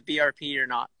working with BRP or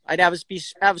not. I'd have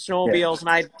snowmobiles and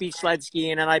I'd be sled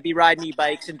skiing and I'd be riding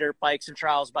e-bikes and dirt bikes and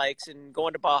trials bikes and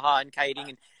going to Baja and kiting.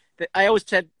 And I always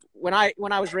said when I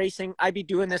was racing, I'd be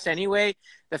doing this anyway.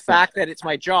 The fact that it's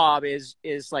my job is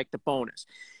like the bonus.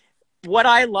 What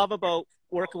I love about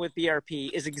working with BRP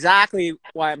is exactly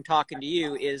why I'm talking to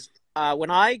you is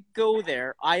when I go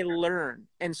there, I learn.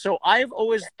 And so I've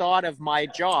always thought of my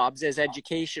jobs as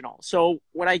educational. So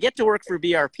when I get to work for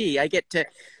BRP, I get to,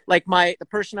 like, the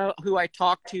person who I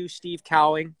talked to, Steve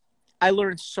Cowing, I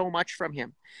learned so much from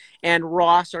him. And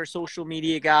Ross, our social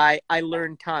media guy, I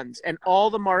learned tons. And all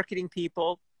the marketing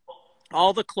people,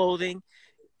 all the clothing,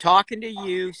 talking to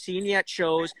you, seeing you at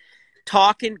shows,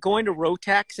 going to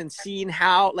Rotex and seeing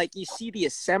how, like, you see the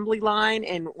assembly line,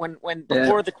 and when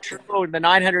before the turbo, the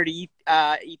 900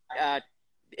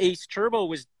 Ace Turbo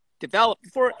was developed,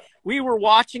 before we were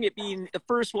watching it being the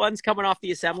first ones coming off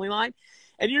the assembly line,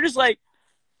 and you're just like,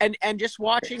 and just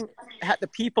watching the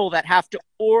people that have to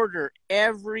order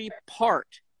every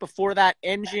part before that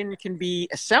engine can be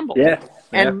assembled,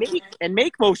 and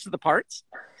make most of the parts.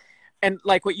 And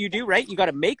like what you do, right? You got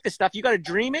to make the stuff. You got to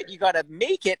dream it. You got to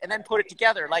make it and then put it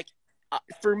together. Like,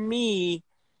 for me,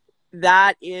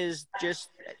 that is just,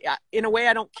 in a way,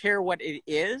 I don't care what it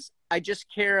is. I just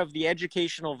care of the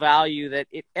educational value that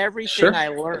everything I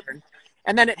learn.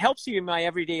 And then it helps you in my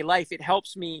everyday life. It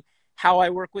helps me how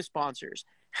I work with sponsors,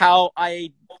 how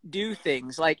I do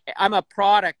things. Like, I'm a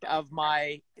product of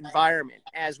my environment,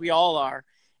 as we all are.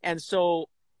 And so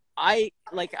I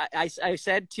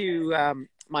said to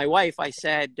my wife, I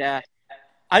said,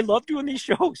 I love doing these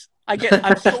shows.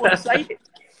 I'm so excited.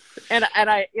 And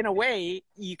I, in a way,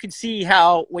 you can see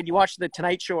how when you watch the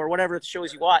Tonight Show or whatever the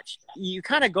shows you watch, you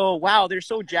kind of go, wow, they're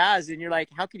so jazzed. And you're like,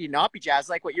 how could you not be jazzed?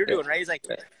 Like what you're doing, right? It's like,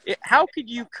 how could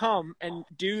you come and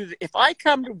if I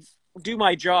come to do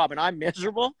my job and I'm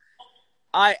miserable,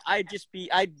 I'd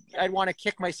want to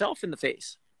kick myself in the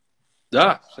face.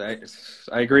 I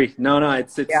agree. No,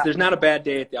 it's there's not a bad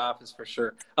day at the office for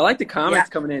sure. I like the comments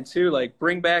coming in too, like,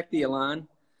 bring back the Elan.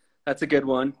 That's a good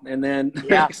one. And then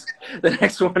the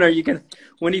next one,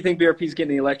 when do you think BRP is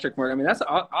getting the electric market? I mean, that's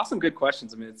awesome. Good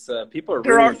questions. I mean, it's people are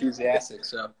really enthusiastic.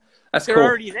 So they're cool.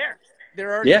 Already there.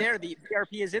 They're already there. The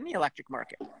BRP is in the electric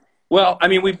market. Well, I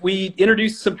mean, we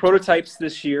introduced some prototypes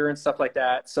this year and stuff like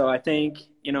that. So I think,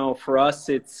 for us,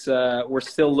 it's we're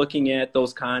still looking at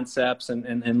those concepts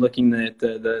and looking at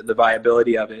the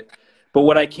viability of it. But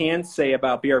what I can say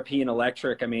about BRP and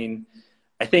electric, I mean,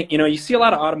 I think, you see a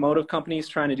lot of automotive companies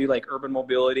trying to do like urban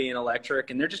mobility and electric,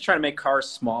 and they're just trying to make cars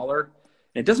smaller.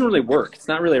 And it doesn't really work. It's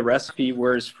not really a recipe.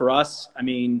 Whereas for us, I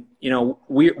mean, you know,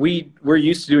 we're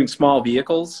used to doing small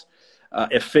vehicles,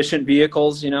 efficient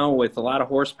vehicles, you know, with a lot of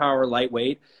horsepower,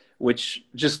 lightweight, which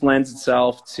just lends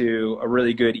itself to a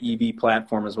really good EV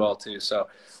platform as well too. So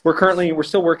we're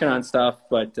still working on stuff,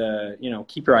 but you know,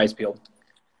 keep your eyes peeled.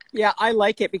 Yeah, I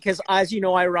like it because, as you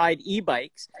know, I ride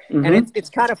e-bikes, and Mm-hmm. it's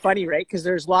kind of funny, right? Because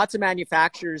there's lots of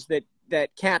manufacturers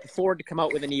that can't afford to come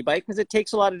out with an e-bike because it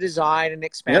takes a lot of design and Yep.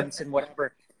 expense and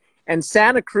whatever. And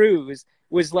Santa Cruz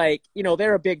was like, you know,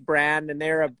 they're a big brand and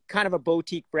they're a kind of a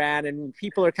boutique brand, and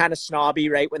people are kind of snobby,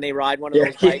 right, when they ride one of Yeah.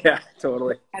 those bikes. Yeah.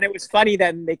 Totally. And it was funny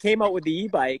then they came out with the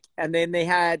e-bike, and then they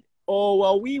had, oh,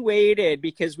 well, we waited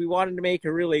because we wanted to make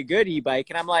a really good e-bike.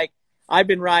 And I'm like, I've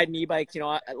been riding e-bikes, you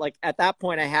know, like at that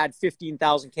point I had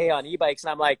 15,000 K on e-bikes,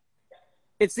 and I'm like,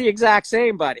 it's the exact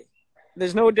same, buddy.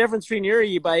 There's no difference between your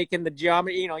e-bike and the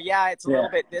geometry, you know, yeah, it's a little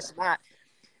Yeah. bit this and that.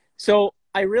 So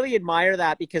I really admire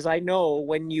that because I know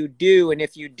when you do, and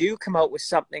if you do come out with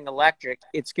something electric,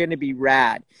 it's going to be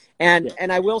rad. Yeah.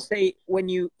 And I will say, when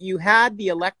you had the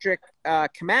electric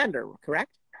Commander,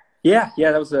 correct? Yeah.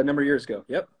 Yeah. That was a number of years ago.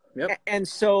 Yep. Yep. And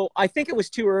so I think it was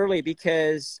too early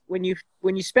because when you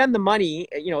spend the money,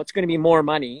 you know, it's going to be more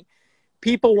money.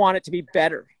 People want it to be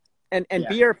better. And Yeah.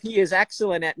 BRP is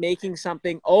excellent at making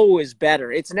something always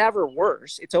better. It's never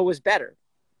worse. It's always better.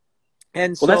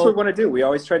 And Well, that's what so, we want to do. We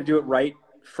always try to do it right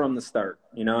from the start.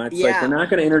 You know, it's like we're yeah, not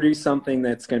going to introduce something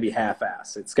that's going to be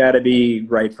half-assed. It's got to be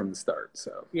right from the start.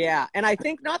 So yeah. And I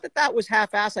think not that that was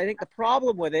half-assed. I think the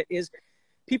problem with it is it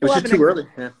people was have just too early.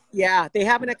 Yeah. yeah, they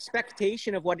have an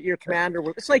expectation of what your Commander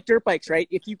will. It's like dirt bikes, right?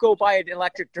 If you go buy an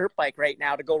electric dirt bike right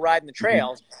now to go ride in the Mm-hmm.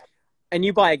 trails, and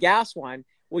you buy a gas one,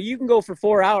 well, you can go for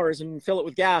 4 hours and fill it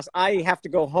with gas. I have to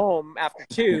go home after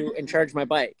 2 and charge my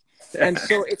bike. And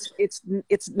so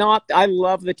it's not. I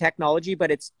love the technology,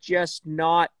 but it's just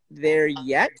not there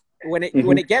yet. When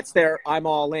Mm-hmm. it gets there, I'm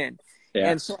all in. Yeah.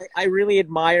 And so I really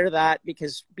admire that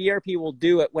because BRP will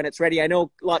do it when it's ready. I know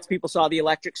lots of people saw the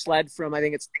electric sled from, I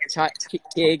think it's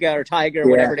Tiega or Tiger or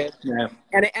Yeah. whatever it is. Yeah.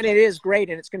 And it is great.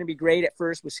 And it's going to be great at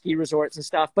first with ski resorts and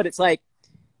stuff. But it's like,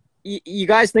 you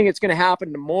guys think it's going to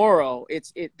happen tomorrow.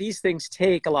 These things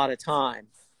take a lot of time.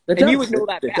 It And does. you would know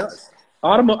that It best. does.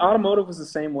 Automotive was the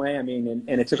same way. I mean,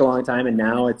 and it took a long time, and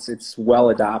now it's well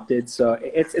adopted. So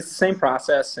it's the same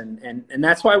process, and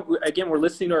that's why again we're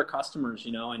listening to our customers,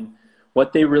 you know, and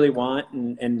what they really want,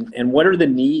 and what are the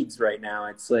needs right now.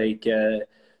 It's like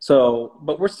so,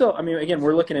 but we're still. I mean, again,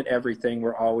 we're looking at everything.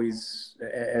 We're always,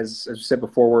 as I said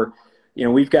before,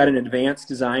 we've got an advanced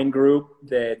design group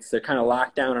they're kind of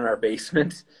locked down in our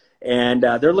basement, and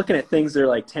they're looking at things that are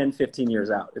like 10, 15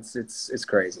 years out. It's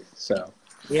crazy. So.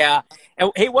 Yeah.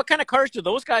 And hey, what kind of cars do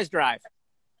those guys drive?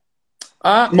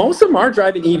 Most of them are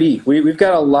driving EV. We've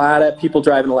got a lot of people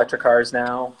driving electric cars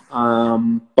now.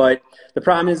 But the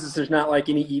problem is there's not like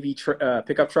any EV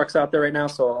pickup trucks out there right now,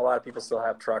 so a lot of people still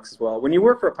have trucks as well. When you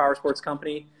work for a power sports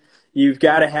company, you've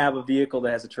got to have a vehicle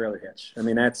that has a trailer hitch. I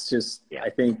mean, that's just,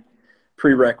 I think,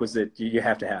 prerequisite. You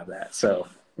have to have that. So,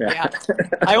 yeah.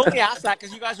 I only ask that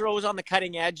because you guys are always on the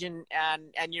cutting edge, and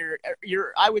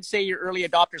you're I would say you're early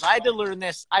adopters. I had to learn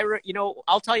this.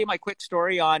 I'll tell you my quick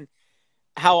story on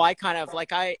how I kind of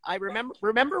like I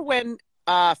remember when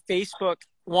Facebook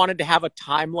wanted to have a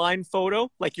timeline photo,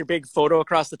 like your big photo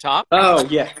across the top. Oh,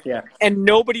 yeah, yeah. And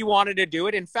nobody wanted to do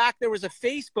it. In fact, there was a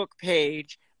Facebook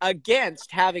page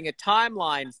against having a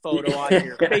timeline photo on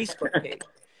your Facebook page.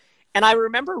 And I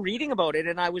remember reading about it,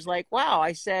 and I was like, wow.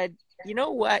 I said, you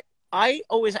know what? I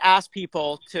always ask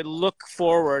people to look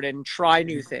forward and try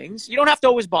new things. You don't have to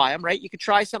always buy them, right? You could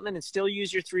try something and still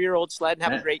use your 3-year-old sled and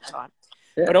have a great time,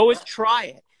 but always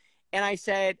try it. And I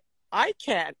said, I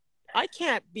can't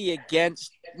be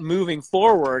against moving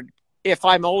forward if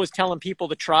I'm always telling people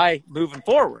to try moving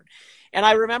forward. And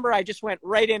I remember I just went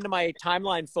right into my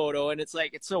timeline photo, and it's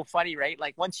like, it's so funny, right?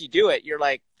 Like once you do it, you're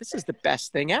like, this is the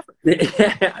best thing ever.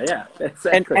 Yeah,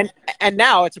 exactly. And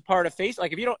now it's a part of Facebook.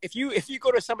 Like if you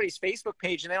go to somebody's Facebook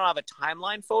page and they don't have a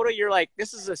timeline photo, you're like,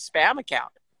 this is a spam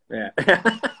account. Yeah.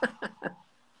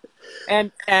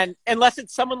 And unless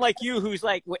it's someone like you who's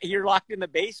like, you're locked in the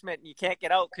basement and you can't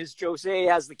get out because Jose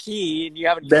has the key and you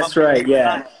haven't. That's right.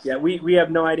 Yeah. Yeah. We have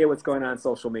no idea what's going on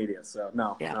social media. So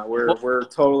no, we're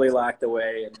totally locked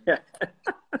away.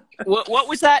 What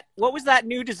was that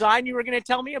new design you were going to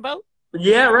tell me about?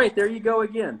 Yeah. Right. There you go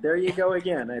again.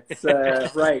 It's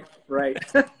right.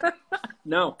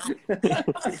 No.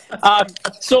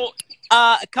 So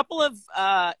a couple of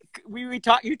you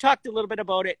talked a little bit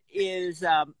about it. Is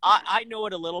I know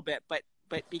it a little bit, but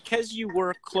because you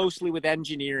work closely with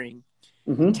engineering,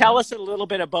 Mm-hmm. tell us a little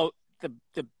bit about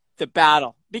the the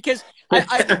battle, because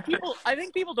I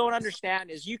think people don't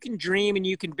understand is you can dream and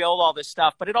you can build all this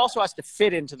stuff, but it also has to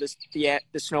fit into the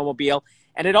snowmobile,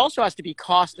 and it also has to be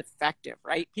cost effective,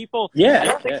 right? I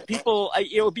don't think people.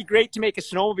 It would be great to make a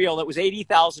snowmobile that was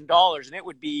 $80,000, and it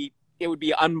would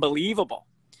be unbelievable,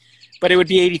 but it would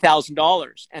be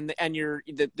 $80,000, and you're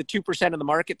the 2% of the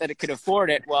market that it could afford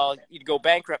it. Well, you'd go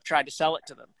bankrupt trying to sell it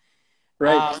to them.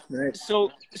 Right.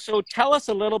 So tell us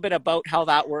a little bit about how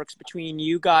that works between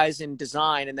you guys in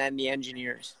design and then the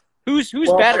engineers. Who's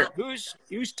better?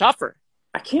 Who's tougher?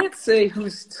 I can't say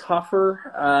who's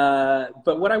tougher,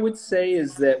 but what I would say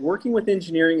is that working with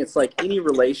engineering, it's like any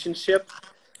relationship.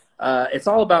 It's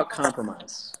all about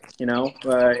compromise. You know,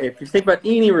 if you think about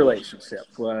any relationship,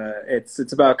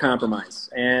 it's about compromise.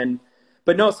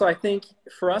 So I think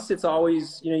for us, it's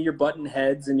always, you know, you're butting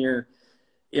heads and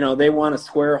they want a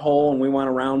square hole and we want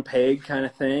a round peg kind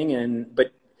of thing.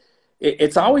 But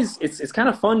it's always, it's kind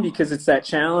of fun because it's that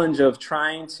challenge of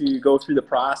trying to go through the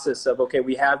process of, okay,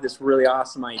 we have this really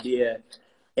awesome idea,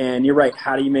 and you're right.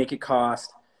 How do you make it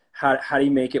cost? How do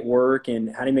you make it work?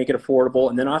 And how do you make it affordable?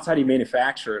 And then also how do you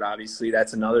manufacture it? Obviously,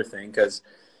 that's another thing, because,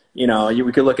 you know,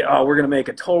 we could look at, we're going to make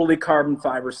a totally carbon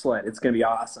fiber sled. It's going to be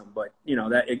awesome. But, you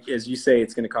know, as you say,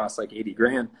 it's going to cost like 80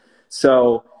 grand.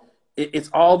 So it's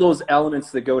all those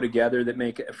elements that go together that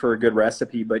make it for a good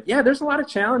recipe. But yeah, there's a lot of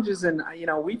challenges, and you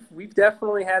know, we've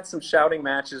definitely had some shouting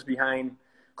matches behind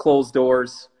closed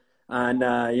doors on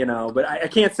you know, but I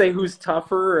can't say who's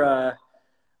tougher.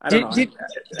 I don't know.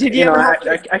 Did you ever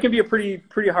I can be a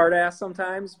pretty hard ass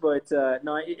sometimes, but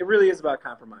no, it really is about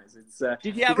compromise. It's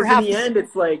did you ever because in the end,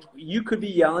 it's like you could be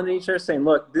yelling at each other saying,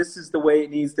 look, this is the way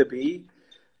it needs to be,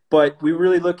 but we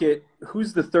really look at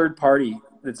who's the third party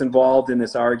that's involved in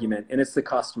this argument, and it's the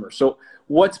customer. So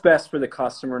what's best for the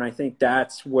customer? And I think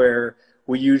that's where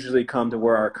we usually come to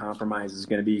where our compromise is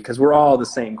going to be, because we're all the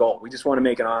same goal. We just want to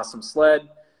make an awesome sled.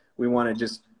 We want to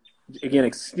just, again,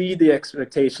 exceed the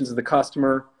expectations of the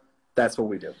customer. That's what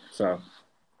we do. So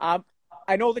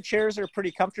I know the chairs are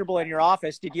pretty comfortable in your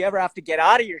office. Did you ever have to get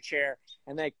out of your chair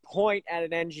and like point at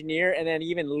an engineer and then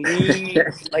even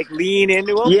lean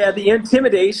into them? Yeah, the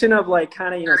intimidation of like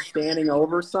kind of, you know, standing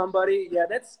over somebody. Yeah,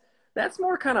 that's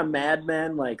more kind of Mad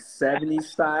Men, like 70s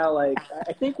style. Like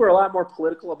I think we're a lot more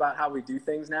political about how we do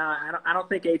things now. I don't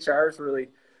think HR is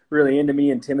really into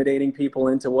me intimidating people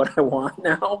into what I want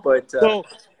now. But so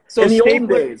in the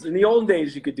olden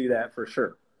days, you could do that for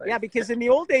sure. Like, yeah, because in the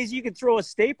old days, you could throw a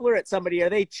stapler at somebody.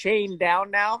 Are they chained down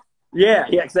now? Yeah,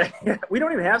 exactly. We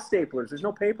don't even have staplers. There's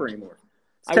no paper anymore.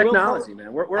 It's technology,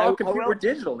 man. We're all computer. We're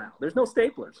digital now. There's no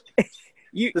staplers.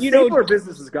 The stapler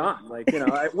business is gone. Like, you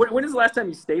know, when is the last time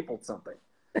you stapled something?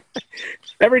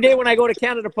 Every day when I go to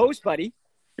Canada Post, buddy.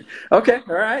 Okay,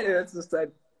 all right. It's just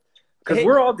because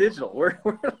we're all digital. We're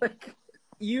like.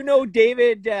 You know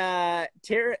David I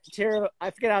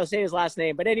forget how to say his last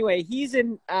name, but anyway, he's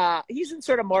in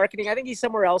sort of marketing. I think he's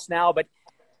somewhere else now, but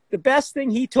the best thing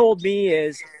he told me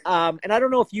is, and I don't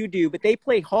know if you do, but they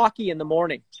play hockey in the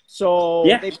morning. So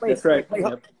yeah, they play, that's right.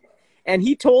 Yep. And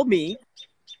he told me,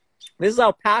 this is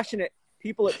how passionate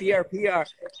people at BRP are.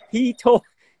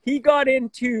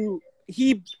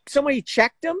 Somebody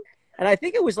checked him, and I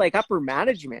think it was like upper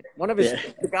management, one of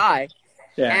the guy.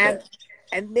 Yeah.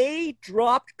 And they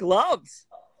dropped gloves.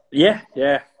 Yeah.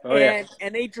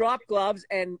 And they dropped gloves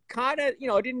and kind of, you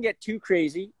know, it didn't get too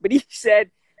crazy. But he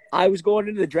said, I was going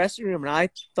into the dressing room and I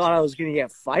thought I was going to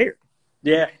get fired.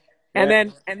 Yeah.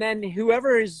 And then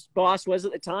whoever his boss was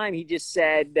at the time, he just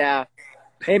said,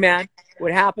 hey, man,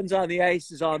 what happens on the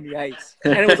ice is on the ice.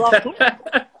 And it was all cool.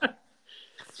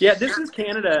 Yeah, this is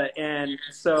Canada. And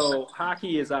so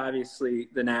hockey is obviously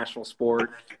the national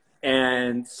sport.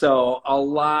 And so a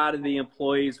lot of the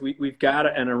employees, we've got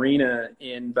an arena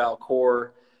in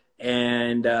Valcourt,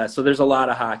 and so there's a lot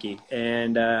of hockey.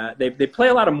 And they play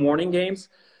a lot of morning games.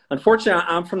 Unfortunately,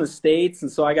 I'm from the States,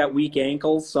 and so I got weak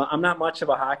ankles, so I'm not much of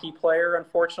a hockey player,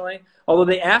 unfortunately. Although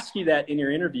they ask you that in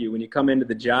your interview when you come into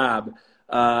the job,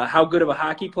 how good of a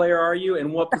hockey player are you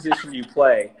and what position do you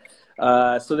play?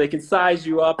 So they can size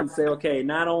you up and say, okay,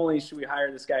 not only should we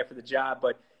hire this guy for the job,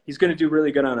 but he's going to do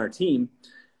really good on our team.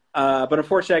 But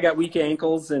unfortunately, I got weak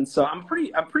ankles, and so I'm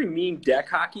pretty mean deck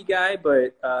hockey guy.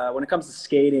 But when it comes to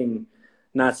skating,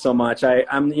 not so much.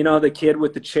 I'm you know, the kid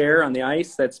with the chair on the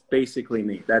ice. That's basically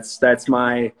me. That's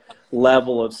my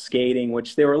level of skating,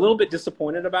 which they were a little bit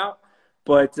disappointed about.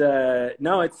 But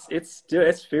no,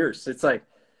 it's fierce. It's like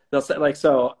they'll say, like,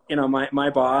 so you know, my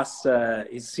boss,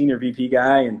 he's a senior VP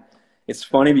guy, and it's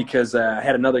funny because I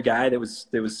had another guy that was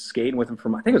skating with him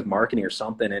from, I think it was marketing or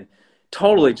something, and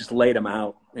totally just laid him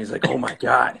out. And he's like, oh my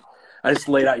God, I just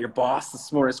laid out your boss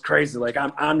this morning. It's crazy. Like,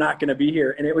 I'm not going to be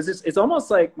here. And it was just, it's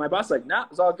almost like my boss, like, nah,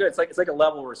 it's all good. It's like a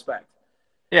level of respect.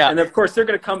 Yeah. And of course they're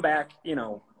going to come back, you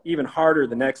know, even harder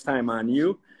the next time on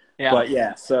you. Yeah. But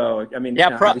yeah, so, I mean,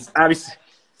 yeah, obviously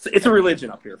it's a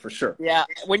religion up here for sure. Yeah.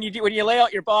 When you lay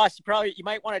out your boss, you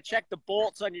might want to check the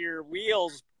bolts on your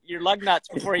wheels, your lug nuts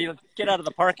before you get out of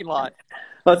the parking lot.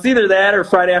 Well, it's either that or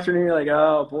Friday afternoon, you're like,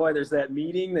 oh boy, there's that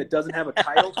meeting that doesn't have a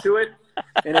title to it,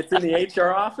 and it's in the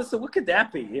HR office. So what could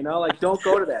that be? You know, like, don't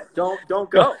go to that. Don't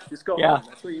go. Just go home.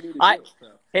 That's what you need to do. So.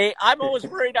 Hey, I'm always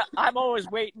worried. I'm always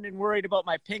waiting and worried about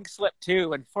my pink slip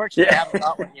too. Unfortunately, I haven't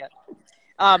got one yet.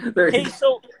 Hey,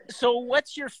 so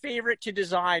what's your favorite to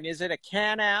design? Is it a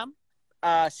Can-Am,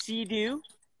 Sea-Doo?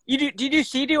 Do you do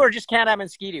Sea-Doo or just Can-Am and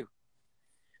Ski-Doo?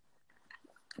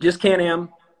 Just Can-Am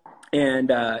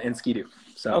and Ski-Doo.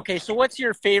 So. Okay, so what's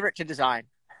your favorite to design?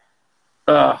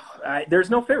 There's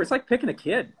no favorite. It's like picking a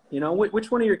kid. You know,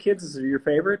 which one of your kids is your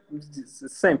favorite? It's the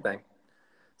same thing.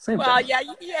 Well, thing.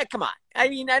 yeah, come on. I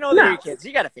mean, I know they're your kids.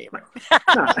 You got a favorite.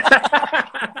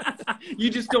 You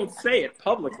just don't say it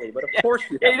publicly, but of course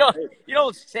you don't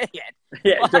say it.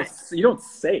 Yeah, you don't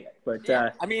say it. But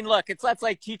I mean, look, that's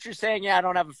like teachers saying, "Yeah, I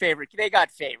don't have a favorite." They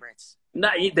got favorites.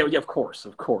 Of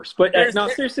course. But no,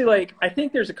 seriously, like, I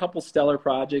think there's a couple stellar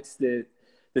projects that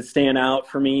stand out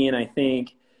for me, and I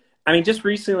mean, just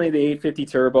recently the 850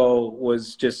 Turbo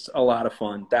was just a lot of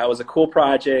fun. That was a cool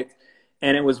project.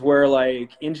 And it was where,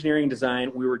 like, engineering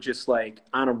design, we were just, like,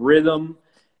 on a rhythm,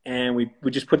 and we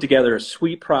just put together a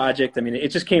sweet project. I mean, it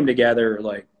just came together,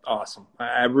 like, awesome.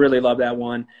 I really love that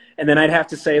one. And then I'd have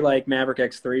to say, like, Maverick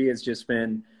X3 has just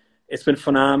been – it's been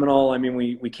phenomenal. I mean,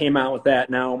 we came out with that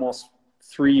now almost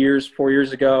 4 years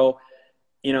ago.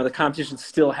 You know, the competition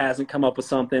still hasn't come up with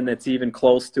something that's even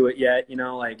close to it yet, you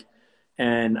know, like –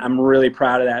 and I'm really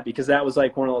proud of that, because that was,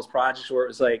 like, one of those projects where it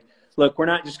was like, look, we're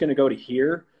not just going to go to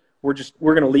here. We're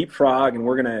going to leapfrog, and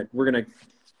we're going to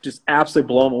just absolutely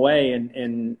blow them away.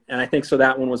 And I think so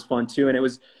that one was fun too. And it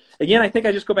was, again, I think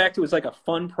I just go back to, it was like a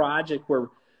fun project where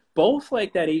both,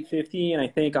 like, that 850 and I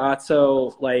think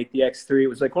also, like, the X3, it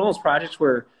was like one of those projects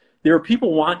where there were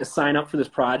people wanting to sign up for this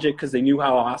project because they knew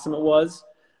how awesome it was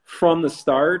from the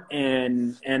start.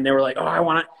 And they were like, oh, I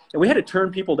want it. And we had to turn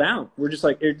people down. We're just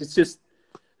like, it's just,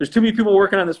 there's too many people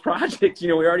working on this project. You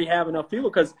know, we already have enough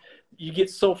people, because you get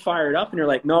so fired up and you're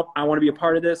like, nope, I want to be a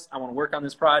part of this. I want to work on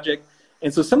this project.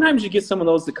 And so sometimes you get some of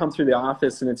those that come through the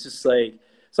office, and it's just like,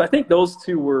 so I think those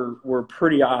two were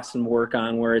pretty awesome to work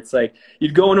on, where it's like,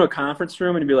 you'd go into a conference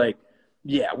room and you'd be like,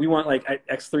 yeah, we want, like,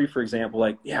 X3, for example,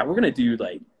 like, yeah, we're going to do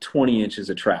like 20 inches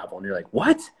of travel. And you're like,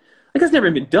 what? Like, that's never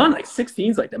been done. Like,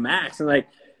 16 is like the max. And like,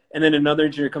 and then another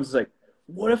engineer comes and is like,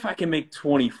 what if I can make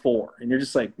 24? And you're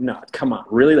just like, no, come on,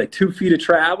 really? Like 2 feet of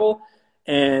travel?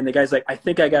 And the guy's like, I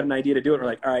think I got an idea to do it. And we're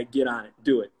like, all right, get on it,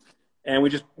 do it. And we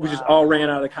just all ran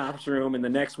out of the conference room. And the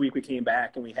next week we came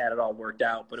back and we had it all worked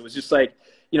out. But it was just like,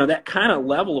 you know, that kind of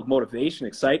level of motivation,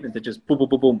 excitement that just boom, boom,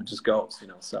 boom, boom, it just goes, you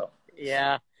know, so.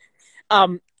 Yeah.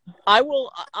 I'll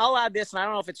add this, and I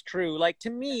don't know if it's true. Like, to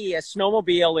me, a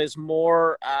snowmobile is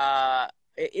more,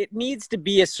 it needs to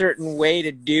be a certain way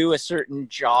to do a certain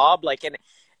job. Like,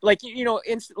 you know,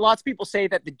 lots of people say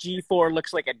that the G4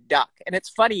 looks like a duck. And it's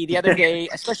funny, the other day,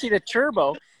 especially the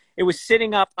Turbo, it was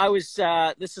sitting up.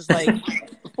 This is like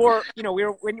before, you know,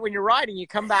 when you're riding, you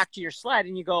come back to your sled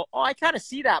and you go, oh, I kind of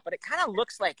see that, but it kind of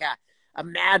looks like a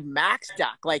Mad Max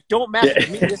duck. Like, don't mess with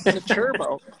me. This is a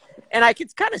Turbo. And I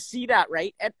could kind of see that,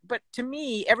 right? But to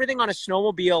me, everything on a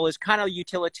snowmobile is kind of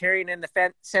utilitarian in the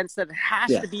sense that it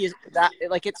has to be that,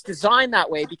 like, it's designed that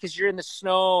way because you're in the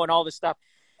snow and all this stuff.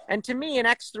 And to me, an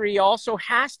X3 also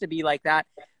has to be like that.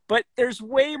 But there's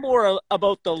way more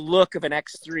about the look of an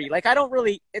X3. Like,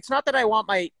 it's not that I want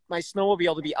my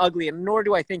snowmobile to be ugly, and nor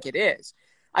do I think it is.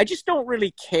 I just don't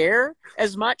really care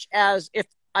as much as if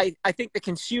I think the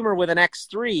consumer with an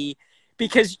X3,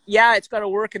 because, yeah, it's got to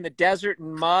work in the desert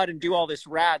and mud and do all this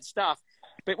rad stuff.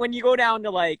 But when you go down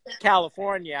to, like,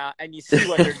 California and you see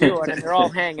what they're doing and they're all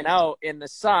hanging out in the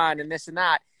sun and this and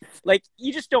that, like,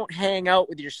 you just don't hang out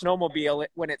with your snowmobile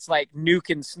when it's, like,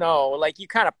 nuking snow. Like, you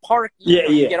kind of park,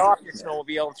 you get off your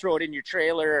snowmobile and throw it in your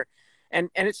trailer. And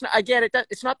it's not, again,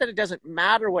 it's not that it doesn't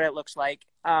matter what it looks like.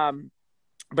 But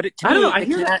to me, I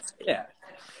hear that. Yeah.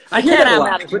 I hear that a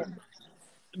lot.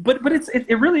 But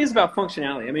it really is about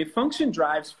functionality. I mean, function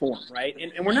drives form, right?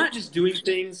 And we're not just doing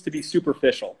things to be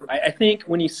superficial. I think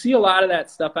when you see a lot of that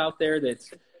stuff out there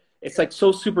it's like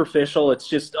so superficial. It's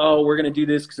just, oh, we're going to do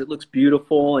this because it looks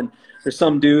beautiful. And there's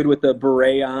some dude with a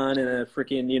beret on and a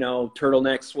freaking, you know,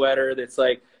 turtleneck sweater that's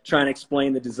like trying to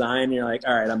explain the design. And you're like,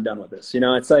 all right, I'm done with this. You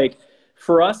know, it's like,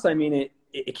 for us, I mean,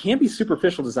 it can't be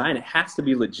superficial design. It has to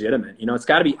be legitimate. You know, it's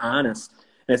got to be honest,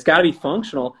 and it's got to be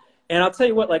functional. And I'll tell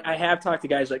you what, like, I have talked to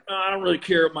guys like, oh, I don't really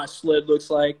care what my sled looks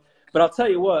like. But I'll tell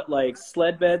you what, like,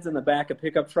 sled beds in the back of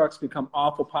pickup trucks become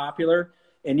awful popular.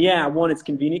 And yeah, one, it's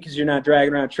convenient because you're not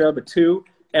dragging around a trail. But two,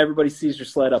 everybody sees your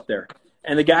sled up there.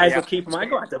 And the guys will keep them. I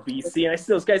go out to BC, and I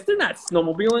see those guys. They're not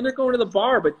snowmobiling. They're going to the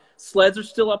bar. But sleds are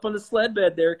still up on the sled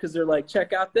bed there because they're like,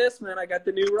 check out this, man. I got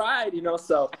the new ride, you know.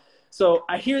 So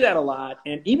I hear that a lot.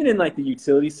 And even in, like, the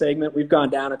utility segment, we've gone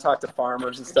down and talked to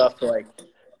farmers and stuff, to, like,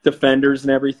 defenders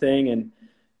and everything. And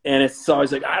it's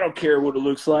always like, I don't care what it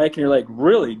looks like. And you're like,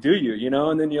 really, do you? You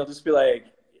know? And then you'll just be like,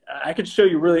 I could show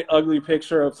you a really ugly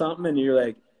picture of something. And you're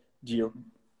like,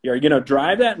 are you going to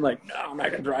drive that? And like, no, I'm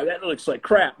not going to drive that. It looks like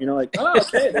crap. You know, like, oh,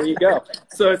 okay, there you go.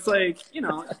 So it's like, you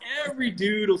know, every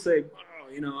dude will say,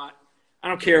 oh, you know, I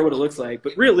don't care what it looks like.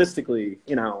 But realistically,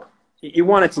 you know, you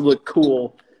want it to look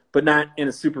cool, but not in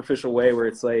a superficial way where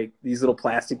it's like these little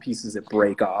plastic pieces that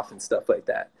break off and stuff like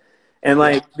that. And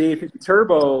like the 850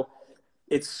 Turbo,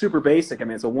 it's super basic. I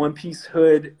mean, it's a one-piece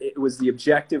hood. The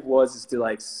objective was to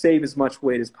like save as much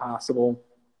weight as possible.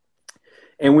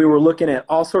 And we were looking at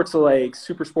all sorts of like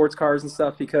super sports cars and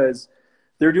stuff because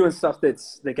they're doing stuff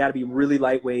they got to be really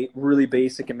lightweight, really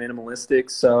basic and minimalistic.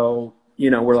 So,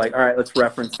 you know, we're like, all right, let's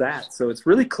reference that. So it's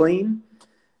really clean.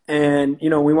 And, you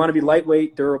know, we want to be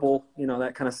lightweight, durable, you know,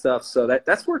 that kind of stuff. So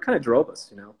that's where it kind of drove us,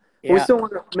 you know. Yeah. We still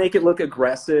want to make it look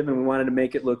aggressive, and we wanted to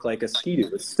make it look like a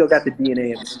Ski-Doo. It's still got the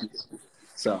DNA of a Ski-Doo.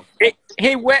 So.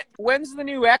 Hey, when's the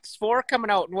new X4 coming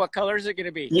out, and what color is it going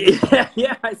to be?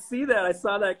 Yeah, I see that. I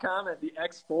saw that comment, the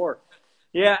X4.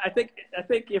 Yeah, I think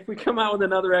if we come out with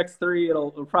another X3, it'll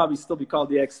probably still be called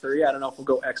the X3. I don't know if we'll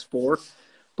go X4,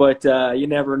 but you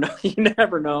never know. You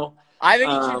never know. I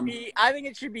think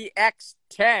it should be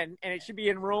X10, and it should be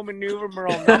in Roman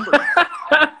numeral numbers.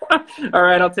 All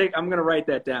right, I'm going to write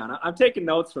that down. I'm taking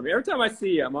notes from you. Every time I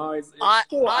see you, I'm always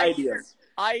full of ideas.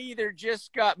 I either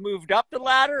just got moved up the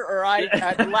ladder, or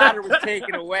the ladder was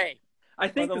taken away. I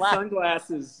think the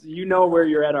sunglasses, you know where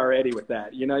you're at already with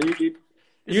that. You know,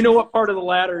 you know what part of the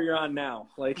ladder you're on now.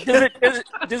 Like, does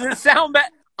it sound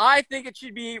bad? I think it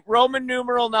should be Roman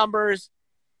numeral numbers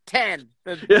 10,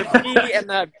 the P and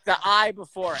the I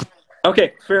before it.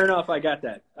 Okay, fair enough. I got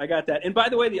that. And by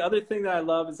the way, the other thing that I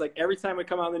love is, like, every time we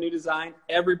come out with a new design,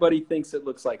 everybody thinks it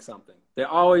looks like something. They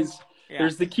always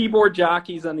there's the keyboard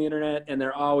jockeys on the internet, and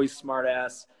they're always smart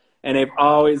ass, and they've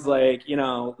always, like, you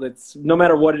know, no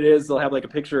matter what it is, they'll have like a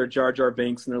picture of Jar Jar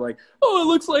Binks, and they're like, oh, it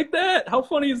looks like that. How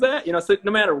funny is that? You know, so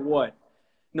no matter what.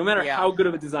 No matter how good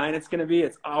of a design it's going to be,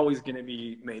 it's always going to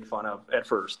be made fun of at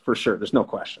first, for sure. There's no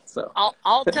question. So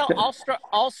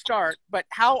I'll start, but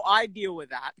how I deal with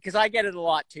that, because I get it a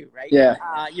lot too, right? Yeah.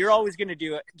 You're always going to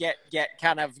do it, get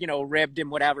kind of, you know, ribbed and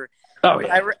whatever. Oh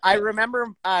yeah. I remember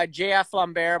JF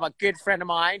Lambert, a good friend of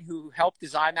mine who helped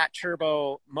design that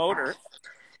turbo motor.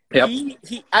 Yep.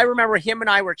 I remember him and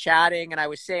I were chatting, and I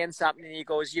was saying something, and he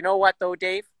goes, "You know what though,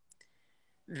 Dave?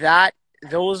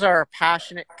 Those are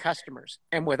passionate customers,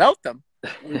 and without them,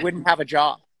 we wouldn't have a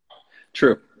job."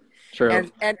 True.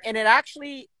 And it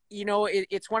actually, you know,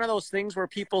 it's one of those things where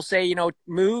people say, you know,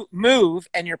 move,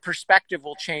 and your perspective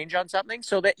will change on something,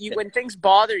 so that when things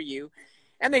bother you,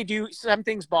 and they do, some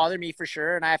things bother me for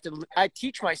sure, and I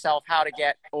teach myself how to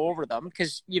get over them,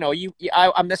 because, you know,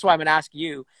 that's why I'm going to ask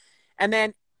you. And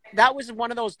then that was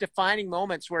one of those defining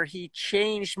moments where he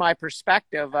changed my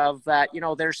perspective of that, you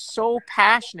know, they're so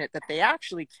passionate that they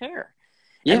actually care.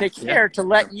 Yeah, and they care to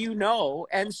let you know.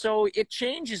 And so it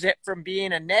changes it from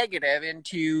being a negative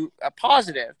into a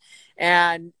positive.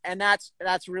 And that's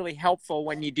really helpful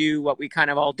when you do what we kind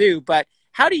of all do. But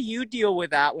how do you deal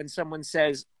with that when someone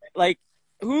says, like,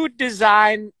 who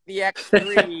designed the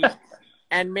X3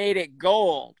 and made it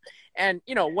gold? And,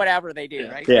 you know, whatever they do,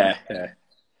 right? Yeah.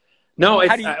 No,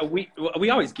 we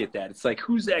always get that. It's like,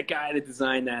 who's that guy that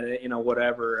designed that? You know,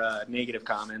 whatever negative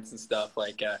comments and stuff.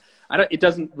 Like, it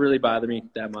doesn't really bother me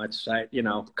that much. You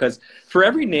know, because for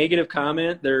every negative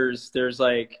comment, there's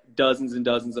like dozens and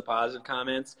dozens of positive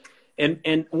comments.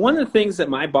 And one of the things that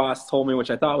my boss told me, which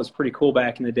I thought was pretty cool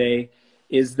back in the day,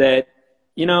 is that,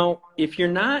 you know, if you're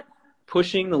not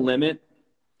pushing the limit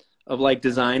of like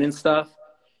design and stuff,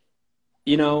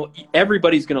 you know,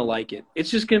 everybody's gonna like it.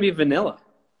 It's just gonna be vanilla.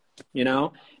 You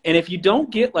know, and if you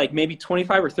don't get like maybe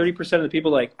 25 or 30% of the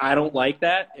people like, I don't like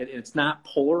that, and it's not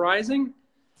polarizing,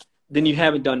 then you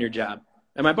haven't done your job.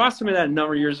 And my boss told me that a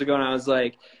number of years ago, and I was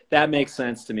like, that makes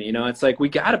sense to me. You know, it's like we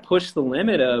got to push the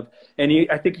limit of, and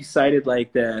I think he cited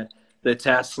like the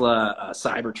Tesla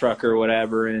Cybertruck or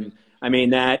whatever, and I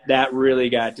mean that really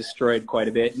got destroyed quite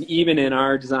a bit. And even in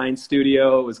our design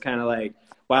studio, it was kind of like,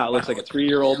 wow, it looks like a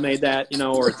 3-year-old made that, you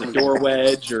know, or it's a door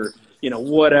wedge or, you know,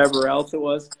 whatever else it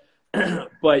was.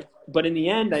 But in the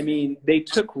end, I mean, they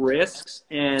took risks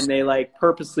and they like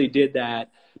purposely did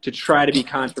that to try to be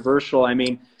controversial. I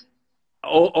mean,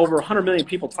 over 100 million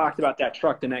people talked about that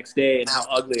truck the next day and how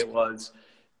ugly it was.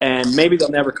 And maybe they'll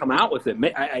never come out with it.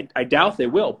 I doubt they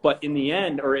will. But in the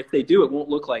end, or if they do, it won't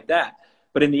look like that.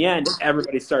 But in the end,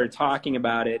 everybody started talking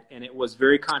about it, and it was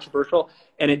very controversial.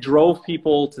 And it drove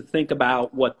people to think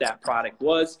about what that product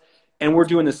was. And we're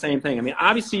doing the same thing. I mean,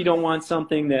 obviously, you don't want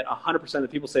something that 100% of the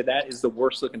people say that is the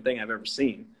worst looking thing I've ever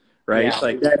seen, right? Yeah.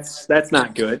 Like that's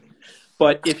not good.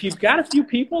 But if you've got a few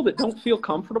people that don't feel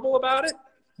comfortable about it,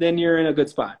 then you're in a good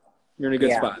spot. You're in a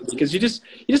good spot because you just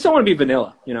don't want to be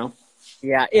vanilla, you know?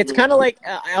 Yeah, it's kind of like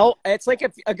it's like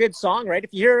a good song, right?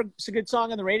 If you hear a good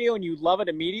song on the radio and you love it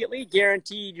immediately,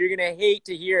 guaranteed you're gonna hate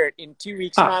to hear it in 2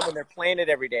 weeks' time when they're playing it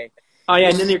every day. Oh yeah,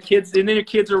 and then your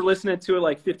kids are listening to it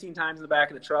like 15 times in the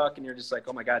back of the truck, and you're just like,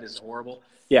 oh my god, this is horrible.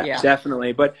 Yeah,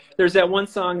 definitely. But there's that one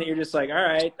song that you're just like, all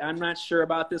right, I'm not sure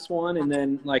about this one, and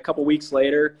then like a couple weeks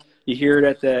later, you hear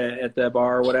it at the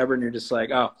bar or whatever, and you're just like,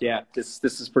 oh yeah, this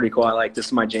is pretty cool. I like this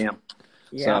is my jam.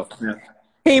 Yeah. So, yeah.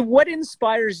 Hey, what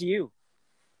inspires you?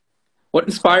 What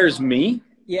inspires me?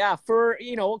 Yeah, for,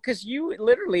 you know, because you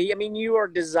literally, I mean, you are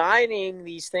designing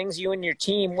these things, you and your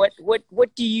team. What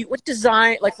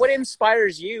design, like, what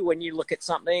inspires you when you look at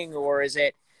something, or is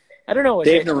it, I don't know.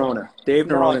 Dave Norona. Dave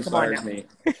Norona inspires me.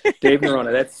 Dave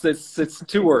Norona. It's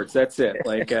 2 words. That's it.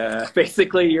 Like,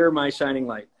 basically, you're my shining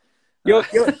light.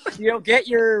 You'll get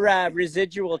your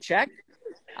residual check.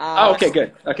 Okay,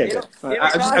 good. Okay, good.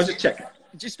 I was just checking.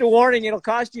 Just a warning, it'll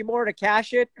cost you more to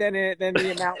cash it than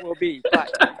the amount will be.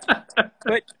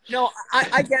 But no,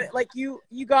 I get it. Like you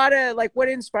gotta, like, what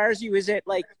inspires you? Is it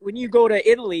like when you go to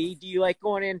Italy, do you like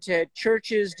going into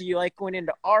churches? Do you like going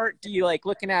into art? Do you like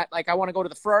looking at, like, I want to go to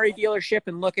the Ferrari dealership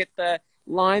and look at the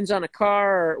lines on a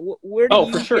car? Or where do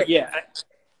you for sure. Yeah.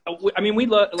 I mean, we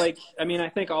love, like, I mean, I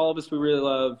think all of us, we really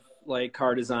love like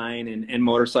car design and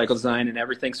motorcycle design and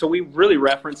everything. So we really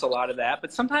reference a lot of that,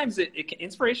 but sometimes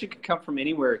inspiration can come from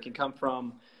anywhere. It can come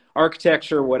from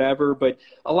architecture, whatever. But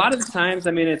a lot of the times,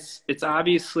 I mean, it's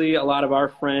obviously a lot of our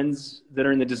friends that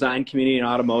are in the design community and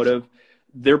automotive,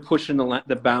 they're pushing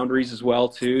the boundaries as well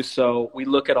too. So we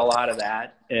look at a lot of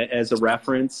that as a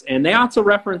reference, and they also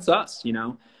reference us, you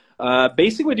know.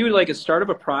 Basically we do, like, a start of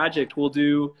a project, we'll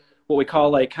do what we call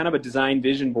like kind of a design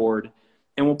vision board.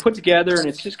 And we'll put together, and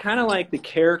it's just kind of like the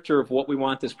character of what we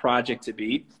want this project to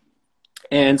be.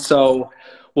 And so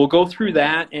we'll go through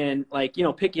that and, like, you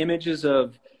know, pick images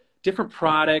of different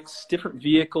products, different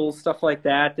vehicles, stuff like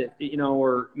that, you know,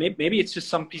 or maybe it's just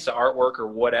some piece of artwork or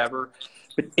whatever.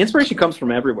 But inspiration comes from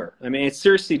everywhere. I mean, it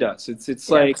seriously does. It's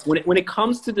like when it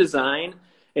comes to design,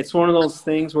 it's one of those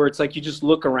things where it's like you just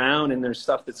look around and there's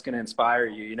stuff that's going to inspire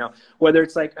you, you know, whether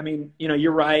it's like, I mean, you know,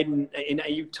 you're riding, and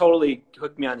you totally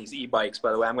hooked me on these e-bikes,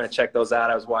 by the way. I'm going to check those out.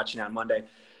 I was watching on Monday.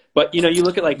 But, you know, you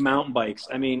look at like mountain bikes.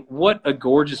 I mean, what a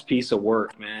gorgeous piece of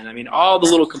work, man. I mean, all the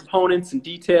little components and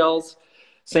details.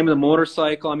 Same with the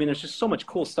motorcycle. I mean, there's just so much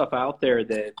cool stuff out there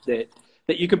that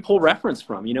you can pull reference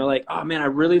from. You know, like, oh, man, I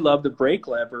really love the brake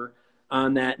lever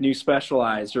on that new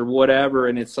Specialized or whatever.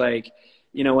 And it's like,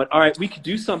 you know what, all right, we could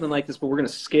do something like this, but we're going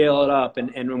to scale it up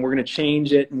and we're going to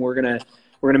change it and we're going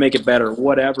to make it better,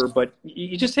 whatever. But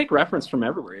you just take reference from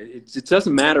everywhere. It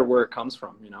doesn't matter where it comes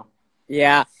from, you know?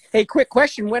 Yeah. Hey, quick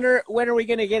question. When are we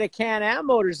going to get a Can-Am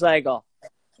motorcycle?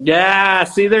 Yeah.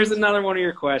 See, there's another one of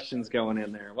your questions going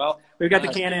in there. Well, we've got the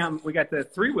Can-Am, we got the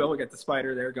 3-wheel, we got the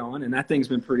Spider there going, and that thing's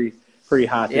been pretty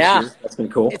hot this year. That's been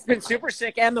cool. It's been super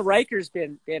sick, and the Riker's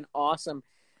been awesome.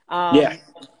 Yeah.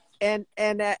 And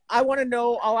I want to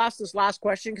know, I'll ask this last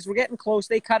question because we're getting close.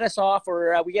 They cut us off,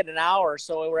 or we get an hour,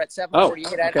 so we're at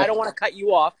 7:48. Okay. I don't want to cut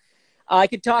you off. I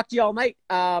could talk to you all night.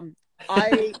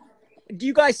 Do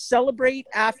you guys celebrate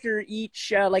after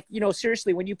each, like, you know,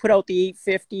 seriously, when you put out the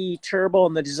 850 turbo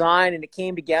and the design and it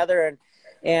came together,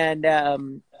 and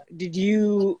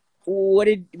what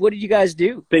did you guys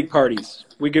do? Big parties.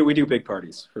 We do big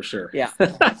parties for sure. Yeah.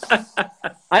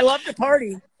 I love to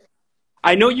party.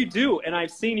 I know you do, and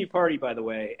I've seen you party, by the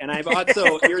way. And I've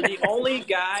also, you're the only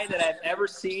guy that I've ever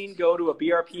seen go to a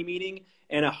BRP meeting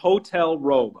in a hotel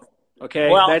robe.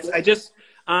 Okay? Well, I just,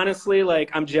 honestly,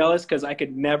 like, I'm jealous because I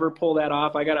could never pull that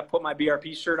off. I got to put my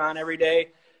BRP shirt on every day.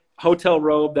 Hotel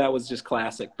robe, that was just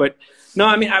classic. But no,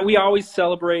 I mean, we always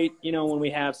celebrate, you know, when we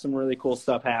have some really cool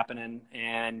stuff happening.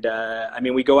 And, I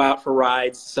mean, we go out for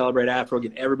rides, celebrate after, we'll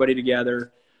get everybody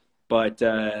together. But,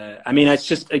 I mean, it's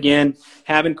just, again,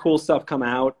 having cool stuff come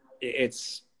out,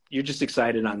 you're just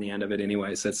excited on the end of it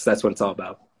anyways. That's what it's all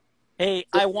about. Hey,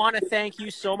 I want to thank you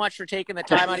so much for taking the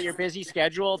time out of your busy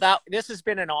schedule. This has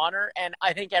been an honor, and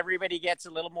I think everybody gets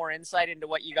a little more insight into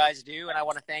what you guys do, and I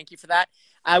want to thank you for that.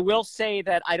 I will say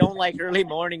that I don't like early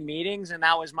morning meetings, and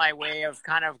that was my way of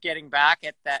kind of getting back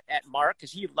at Mark,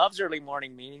 because he loves early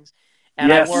morning meetings. And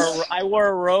Yes. I wore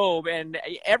a robe, and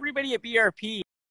everybody at BRP